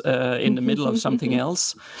ideas in the middle of something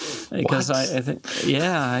else, because I think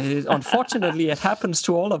unfortunately it happens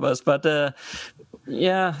to all of us, but the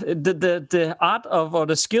art of, or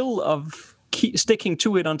the skill of sticking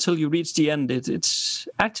to it until you reach the end, it's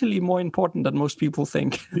actually more important than most people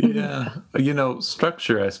think. Yeah,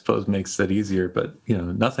 structure I suppose makes that easier, but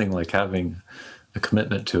nothing like having a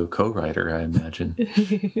commitment to a co-writer, I imagine.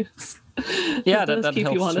 Yeah, that keep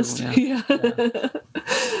helps you honest. Too, yeah.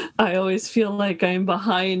 I always feel like I'm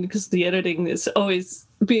behind because the editing is always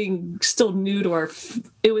being still new to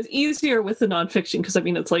it was easier with the nonfiction because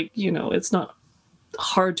it's like, it's not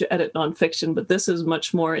hard to edit nonfiction, but this is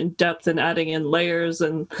much more in depth and adding in layers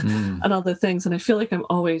and other things. And I feel like I'm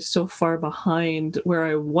always so far behind where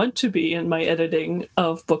I want to be in my editing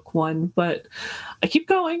of book one, but I keep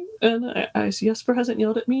going, and Jesper hasn't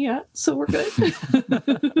yelled at me yet, so we're good.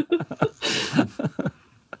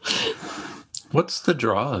 What's the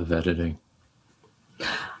draw of editing?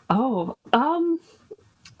 I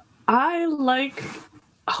like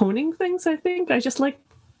honing things, I think.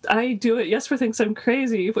 I do it. Jesper thinks I'm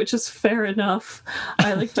crazy, which is fair enough.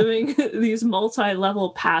 I like doing these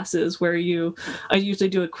multi-level passes where I usually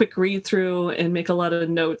do a quick read through and make a lot of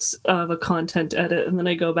notes of a content edit. And then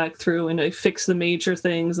I go back through and I fix the major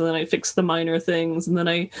things, and then I fix the minor things. And then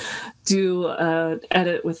I do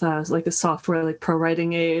edit with like a software like Pro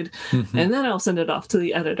Writing Aid. And then I'll send it off to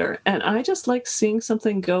the editor. And I just like seeing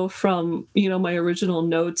something go from, my original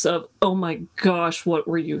notes of, oh my gosh, what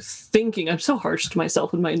were you thinking? I'm so harsh to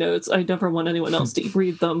myself in my notes. I never want anyone else to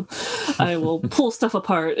read them. I will pull stuff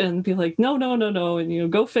apart and be like, no,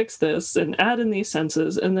 and go fix this and add in these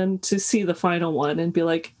senses, and then to see the final one and be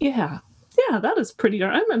like, yeah, that is pretty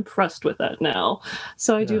darn. I'm impressed with that now.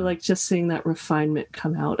 So I do like just seeing that refinement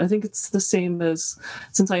come out. I think it's the same as,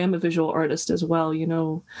 since I am a visual artist as well,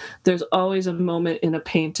 there's always a moment in a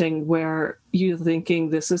painting where you're thinking,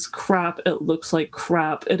 this is crap, it looks like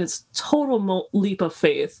crap, and it's total leap of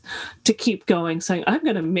faith to keep going, saying, I'm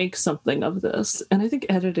going to make something of this. And I think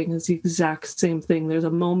editing is the exact same thing. There's a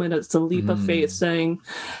moment, it's a leap of faith saying,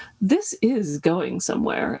 this is going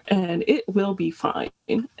somewhere and it will be fine,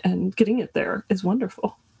 and getting it there is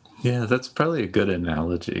wonderful. Yeah, that's probably a good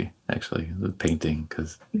analogy, actually, the painting,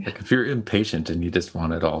 because if you're impatient and you just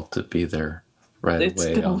want it all to be there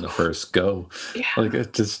away on the first go, like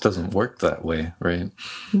it just doesn't work that way, right?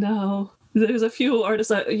 No, There's a few artists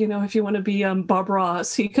that, you know, if you want to be Bob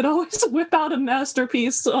Ross, he could always whip out a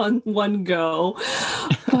masterpiece on one go.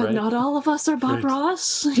 But Right. not all of us are Bob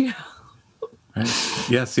Ross. Yeah. Right.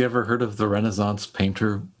 Yes, you ever heard of the Renaissance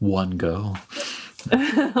painter One Go?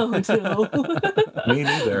 Oh, no. Me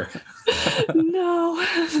neither. No.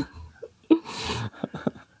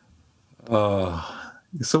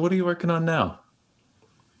 So what are you working on now?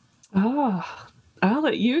 I'll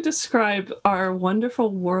let you describe our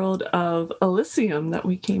wonderful world of Elysium that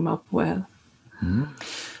we came up with.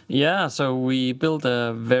 Yeah, so we built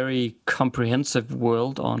a very comprehensive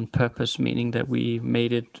world on purpose, meaning that we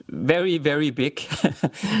made it very, very big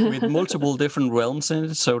with multiple different realms in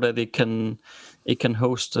it, so that it can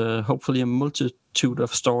host hopefully a multitude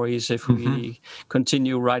of stories if we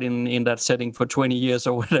continue writing in that setting for 20 years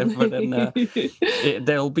or whatever. Then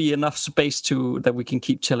there'll be enough space that we can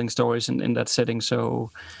keep telling stories in that setting.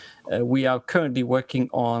 So we are currently working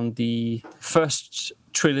on the first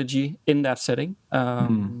trilogy in that setting.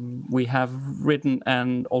 We have written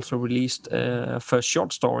and also released a first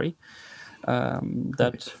short story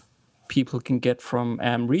that people can get from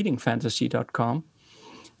amreadingfantasy.com.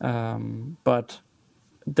 But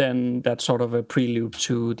then that's sort of a prelude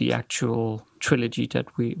to the actual trilogy that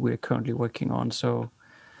we're currently working on. So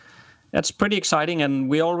that's pretty exciting, and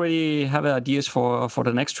we already have ideas for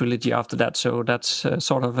the next trilogy after that. So that's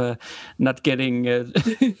sort of not getting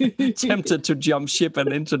tempted to jump ship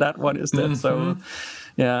and into that one instead. So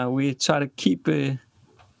yeah, we try to keep the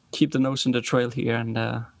nose in the trail here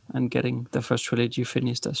and getting the first trilogy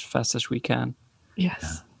finished as fast as we can.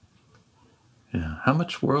 Yes. Yeah. How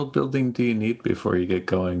much world building do you need before you get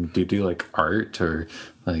going? Do you do like art or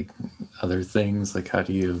like other things? Like how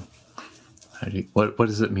do you what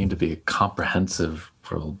does it mean to be a comprehensive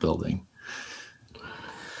world building?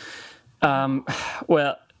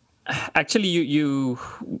 Well, actually, you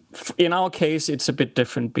in our case, it's a bit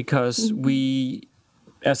different because we,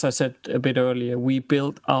 as I said a bit earlier, we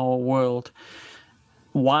built our world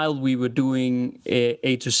while we were doing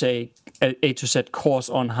A to Z course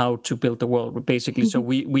on how to build the world, basically. So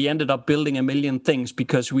we ended up building a million things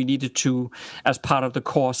because we needed to, as part of the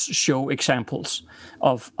course, show examples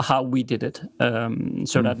of how we did it.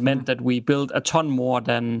 So that meant that we built a ton more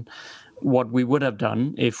than what we would have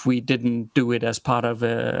done if we didn't do it as part of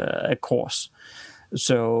a course.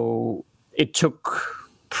 So it took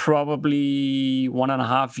probably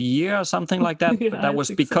 1.5 years or something like that. Yeah, but that was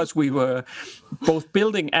because we were both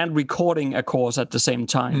building and recording a course at the same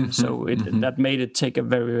time. So that made it take a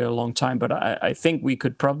very, very long time. But I think we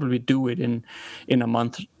could probably do it in a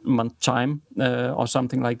month time or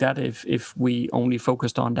something like that if we only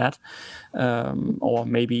focused on that, or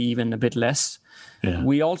maybe even a bit less. Yeah.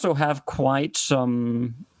 We also have quite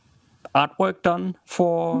some artwork done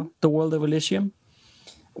for the world of Elysium,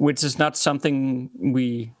 which is not something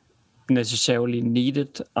we necessarily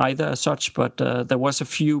needed either as such, but there was a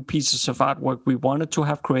few pieces of artwork we wanted to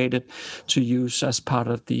have created to use as part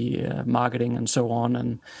of the marketing and so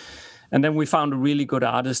on. And then we found a really good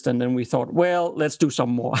artist, and then we thought, well, let's do some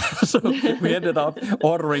more. So we ended up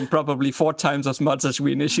ordering probably 4 times as much as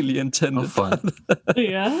we initially intended. Oh, fun.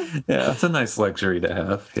 Yeah. That's a nice luxury to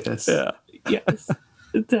have. Yes. Yeah. Yes.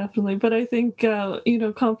 Definitely. But I think,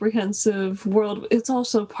 comprehensive world, it's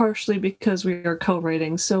also partially because we are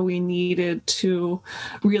co-writing. So we needed to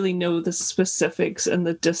really know the specifics and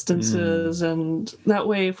the distances. And that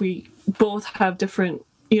way, if we both have different,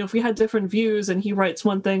 if we had different views and he writes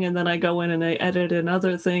one thing and then I go in and I edit in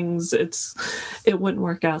other things, it wouldn't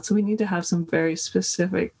work out. So we need to have some very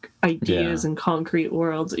specific ideas and concrete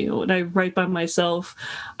worlds. When I write by myself,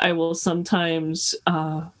 I will sometimes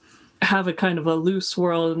have a kind of a loose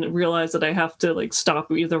world and realize that I have to stop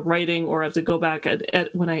either writing or I have to go back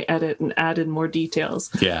when I edit and add in more details.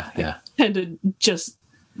 Yeah. I tend to just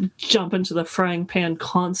jump into the frying pan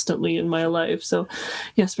constantly in my life. So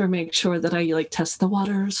Jesper makes sure that I test the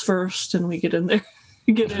waters first and we get in there,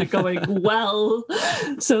 get it going well,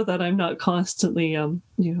 so that I'm not constantly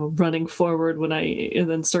running forward and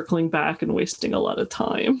then circling back and wasting a lot of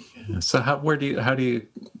time. Yeah. So how do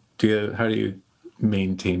you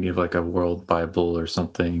maintain? You have a world Bible or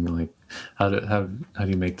something? How do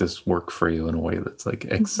you make this work for you in a way that's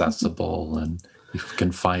accessible and you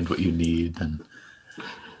can find what you need? And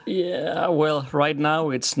yeah, well, right now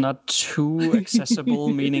it's not too accessible,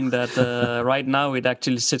 meaning that right now it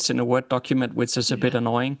actually sits in a Word document, which is a bit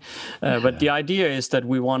annoying. But the idea is that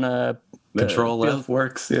we want to Control F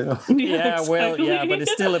works, yeah. Yeah, well, yeah, but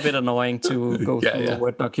it's still a bit annoying to go through a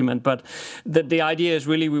Word document. But the idea is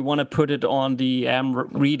really we want to put it on the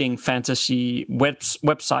Reading Fantasy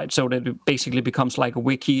website so that it basically becomes like a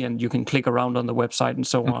wiki and you can click around on the website and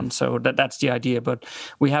so on. So that's the idea. But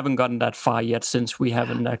we haven't gotten that far yet since we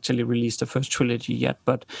haven't actually released the first trilogy yet.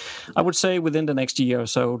 But I would say within the next year or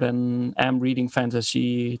so, then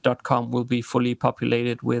amreadingfantasy.com will be fully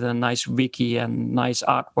populated with a nice wiki and nice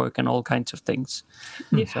artwork and all kinds of things.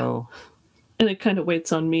 Yeah. So, and it kind of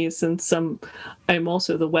waits on me since I'm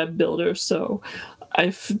also the web builder, so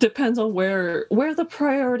depends on where the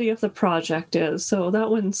priority of the project is. So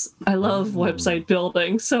that one's, I love website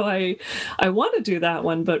building, so I want to do that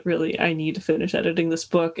one, but really I need to finish editing this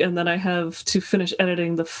book, and then I have to finish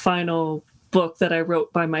editing the final book that I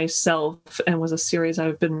wrote by myself and was a series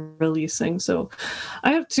I've been releasing. So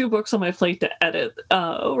I have 2 books on my plate to edit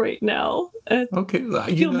right now. Okay,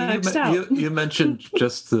 you mentioned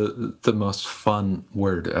just the most fun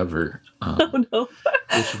word ever, oh no,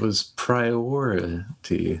 which was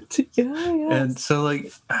priority. Yeah. And so,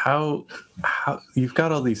 like, how you've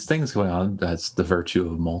got all these things going on. That's the virtue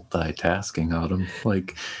of multitasking, Autumn.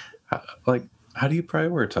 Like, how do you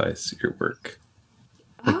prioritize your work?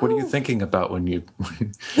 Like, what are you thinking about when you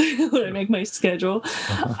when I make my schedule?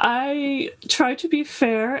 I try to be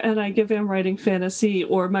fair, and I give Am Writing Fantasy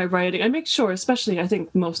or my writing. I make sure, especially I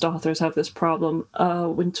think most authors have this problem,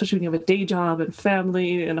 especially when you have a day job and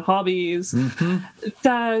family and hobbies,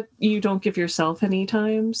 that you don't give yourself any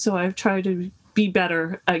time. So I've tried to be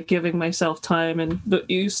better at giving myself time, and it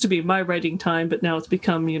used to be my writing time, but now it's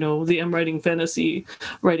become, the I'm Writing Fantasy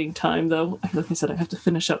writing time, though. Like I said, I have to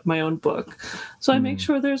finish up my own book. So I make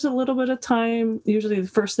sure there's a little bit of time, usually the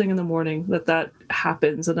first thing in the morning, that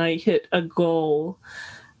happens, and I hit a goal.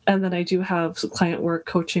 And then I do have some client work,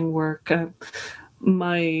 coaching work.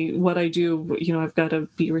 What I do, I've got to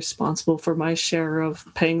be responsible for my share of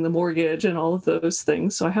paying the mortgage and all of those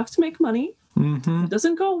things. So I have to make money. It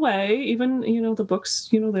doesn't go away. Even, the books,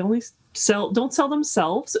 they only don't sell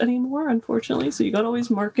themselves anymore, unfortunately. So you got to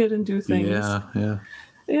always market and do things.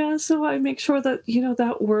 Yeah. So I make sure that,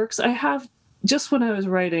 that works. I have, just when I was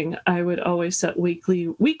writing, I would always set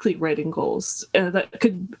weekly writing goals that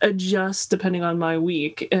could adjust depending on my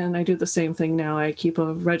week. And I do the same thing now. I keep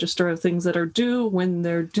a register of things that are due, when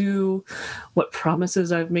they're due, what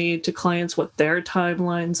promises I've made to clients, what their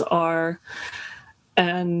timelines are,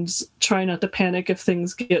 and try not to panic if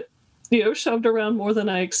things get, shoved around more than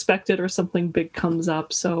I expected or something big comes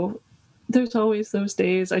up. So there's always those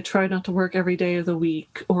days. I try not to work every day of the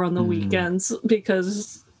week or on the weekends,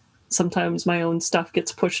 because sometimes my own stuff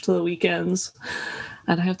gets pushed to the weekends.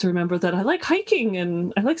 And I have to remember that I like hiking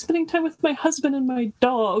and I like spending time with my husband and my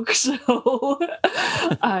dog. So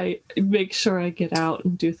I make sure I get out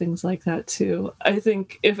and do things like that too. I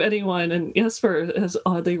think if anyone, and Jesper has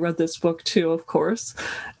oddly read this book too, of course,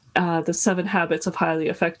 The 7 Habits of Highly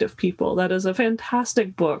Effective People. That is a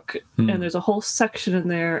fantastic book. And there's a whole section in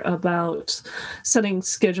there about setting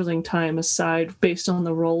scheduling time aside based on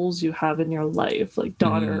the roles you have in your life, like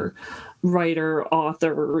daughter, writer,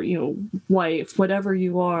 author, wife, whatever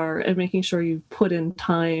you are, and making sure you put in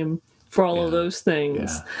time for all of those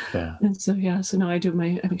things. And so now I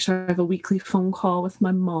make sure I have a weekly phone call with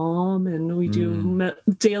my mom, and we do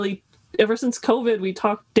daily. Ever since COVID, we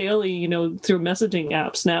talk daily, through messaging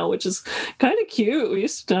apps now, which is kind of cute. We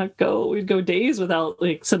used to we'd go days without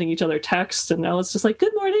sending each other texts, and now it's just like,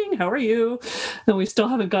 good morning, how are you? And we still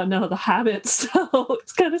haven't gotten out of the habit, so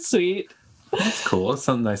it's kind of sweet. That's cool. It's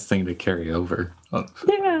a nice thing to carry over.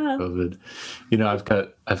 COVID.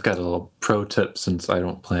 I've got a little pro tip, since I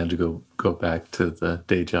don't plan to go back to the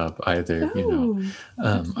day job either.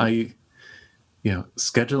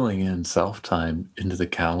 Scheduling in self-time into the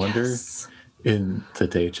calendar, in the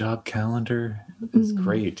day job calendar, is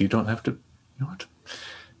great. You don't have to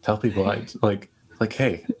tell people,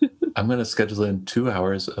 hey, I'm going to schedule in 2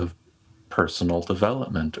 hours of personal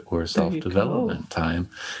development or self-development time,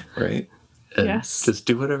 right? And just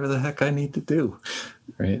do whatever the heck I need to do,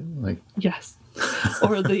 right?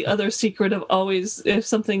 Or the other secret of always, if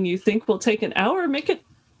something you think will take an hour,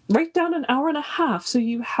 write down an hour and a half, so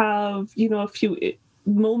you have a few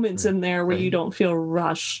moments in there where you don't feel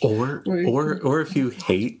rushed. Or if you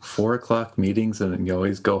hate 4:00 meetings and you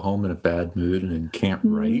always go home in a bad mood and can't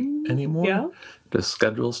write anymore, just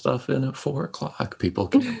schedule stuff in at 4:00. People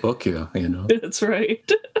can't book you. That's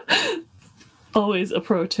right. Always a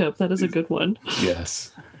pro tip. That is a good one.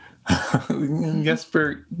 Yes.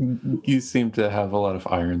 Jesper, you seem to have a lot of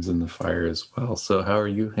irons in the fire as well. So how are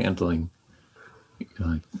you handling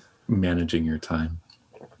managing your time?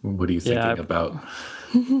 What are you thinking about?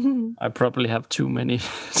 I probably have too many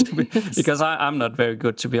because I'm not very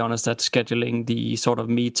good, to be honest, at scheduling the sort of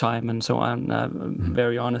me time and so on.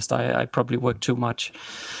 Very honest, I probably work too much,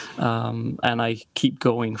 and I keep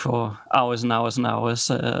going for hours and hours and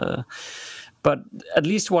hours. But at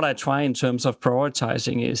least what I try in terms of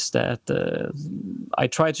prioritizing is that I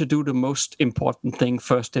try to do the most important thing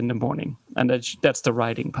first in the morning, and that's the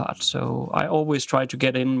writing part. So I always try to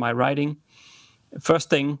get in my writing first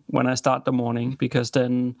thing when I start the morning, because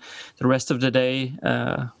then the rest of the day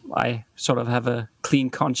I sort of have a clean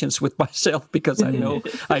conscience with myself, because I know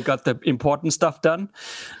I got the important stuff done.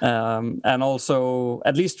 And also,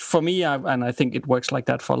 at least for me, and I think it works like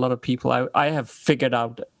that for a lot of people, I have figured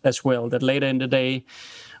out as well that later in the day,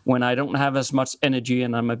 when I don't have as much energy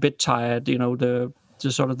and I'm a bit tired,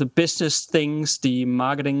 the sort of the business things, the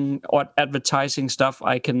marketing or advertising stuff,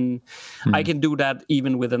 I can do that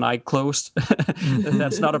even with an eye closed.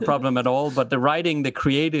 That's not a problem at all. But the writing, the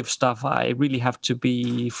creative stuff, I really have to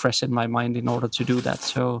be fresh in my mind in order to do that.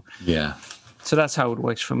 So that's how it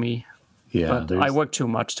works for me. Yeah, but I work too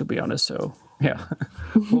much, to be honest. So yeah.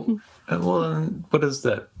 Well, what does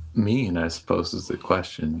that mean, I suppose, is the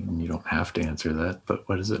question. You don't have to answer that, but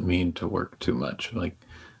what does it mean to work too much? Like,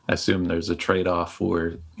 I assume there's a trade-off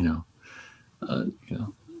where,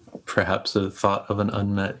 perhaps a thought of an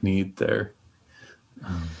unmet need there.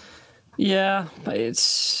 Yeah, I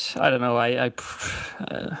don't know. I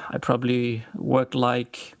probably work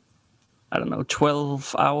like,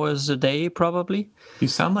 12 hours a day, probably. You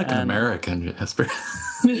sound like an American, Jesper.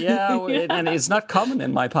 Yeah, and it's not common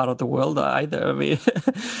in my part of the world either. I mean,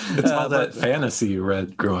 it's all that fantasy you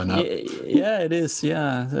read growing up. Yeah, it is.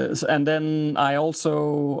 Yeah, and then I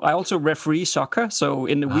also referee soccer. So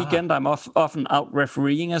in the weekend, I'm often out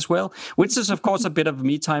refereeing as well, which is of course a bit of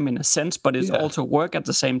me time in a sense, but it's also work at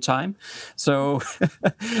the same time. So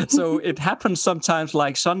so it happens sometimes.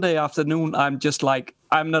 Like Sunday afternoon, I'm just like,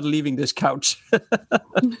 I'm not leaving this couch.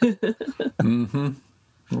 Mm-hmm.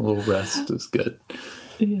 A little rest is good.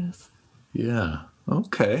 Yes. Yeah.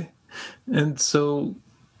 Okay. And so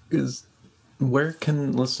where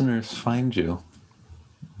can listeners find you?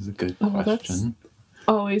 Is a good question. That's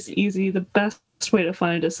always easy. The best way to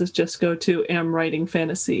find us is just go to Am Writing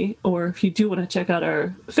Fantasy, or if you do want to check out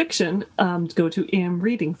our fiction, go to Am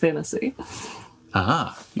Reading Fantasy. You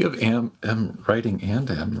have am writing and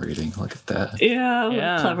am reading. Look at that.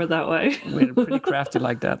 Yeah. Clever that way. We're pretty crafty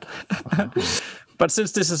like that. Wow. But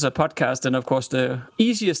since this is a podcast, then of course the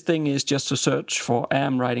easiest thing is just to search for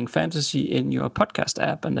Am Writing Fantasy in your podcast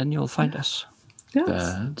app, and then you'll find us. Yes.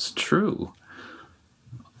 That's true.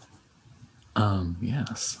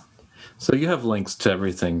 Yes. So you have links to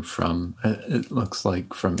everything from, it looks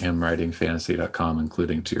like, from amwritingfantasy.com,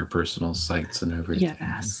 including to your personal sites and everything.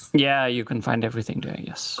 Yes. Yeah, you can find everything there,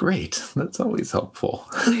 yes. Great. That's always helpful.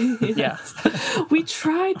 Yeah. We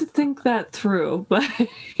tried to think that through, but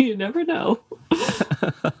you never know.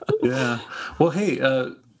 Yeah. Well, hey,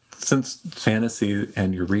 since fantasy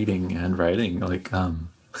and you're reading and writing, like,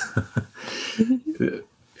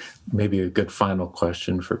 maybe a good final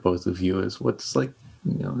question for both of you is, what's like,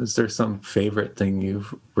 is there some favorite thing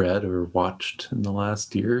you've read or watched in the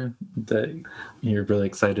last year that you're really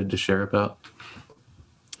excited to share about?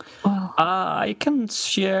 I can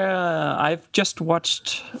share. I've just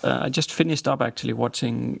watched. I just finished up actually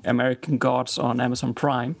watching American Gods on Amazon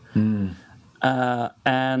Prime,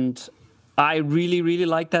 and I really, really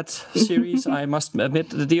like that series. I must admit.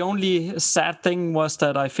 The only sad thing was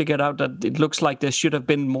that I figured out that it looks like there should have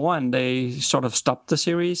been more, and they sort of stopped the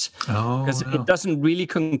series because it doesn't really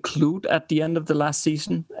conclude at the end of the last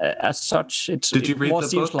season as such. Did you read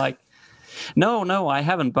the book? No, I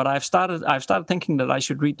haven't. But I've started thinking that I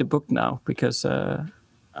should read the book now, because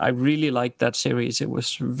I really liked that series. It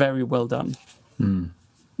was very well done. And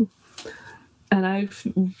I've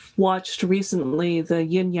watched recently the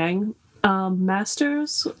Yin Yang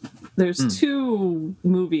Masters. There's two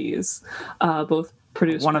movies, both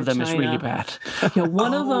produced. One of them China. is really bad. Yeah,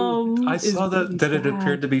 one of them. I saw that it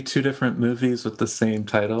appeared to be two different movies with the same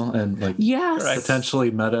title, and like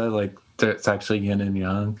potentially meta, like it's actually yin and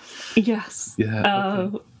yang. Yes. Yeah.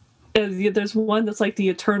 Okay. There's one that's like the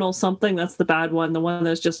Eternal something. That's the bad one. The one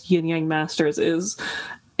that's just Yin Yang Masters is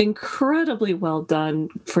incredibly well done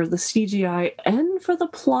for the CGI and for the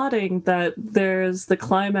plotting. That there's the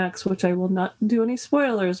climax, which I will not do any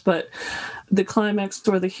spoilers, but the climax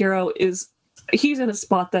where the hero he's in a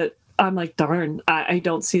spot that I'm like, darn, I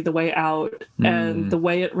don't see the way out. And the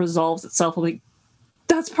way it resolves itself, I'm like,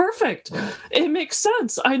 That's perfect. It makes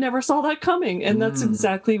sense. I never saw that coming. And that's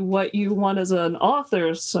exactly what you want as an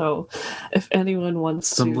author. So if anyone wants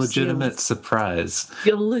some legitimate surprise.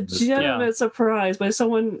 A legitimate surprise by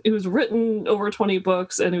someone who's written over 20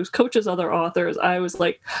 books and who coaches other authors, I was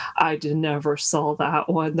like, I never saw that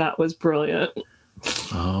one. That was brilliant.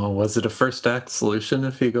 Oh, was it a first act solution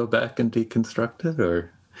if you go back and deconstruct it,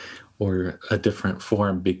 or a different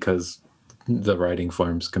form, because the writing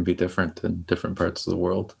forms can be different in different parts of the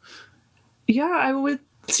world? Yeah, I would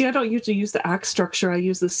see. I don't usually use the act structure. I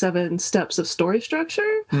use the 7 steps of story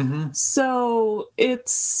structure. So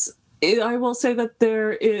I will say that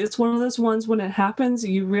it's one of those ones when it happens,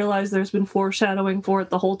 you realize there's been foreshadowing for it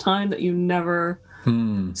the whole time that you never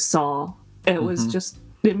saw. It was just,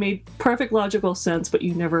 it made perfect logical sense, but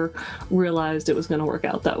you never realized it was going to work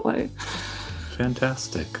out that way.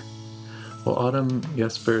 Fantastic. Well, Autumn,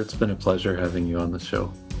 Jesper, it's been a pleasure having you on the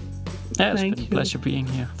show. Yeah, it's been a pleasure being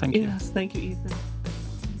here. Thank you. Yes, thank you, Ethan.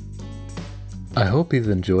 I hope you've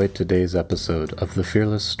enjoyed today's episode of The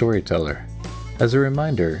Fearless Storyteller. As a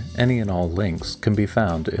reminder, any and all links can be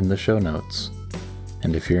found in the show notes.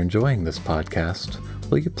 And if you're enjoying this podcast,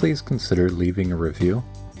 will you please consider leaving a review?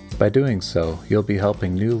 By doing so, you'll be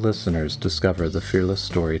helping new listeners discover the Fearless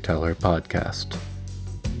Storyteller podcast.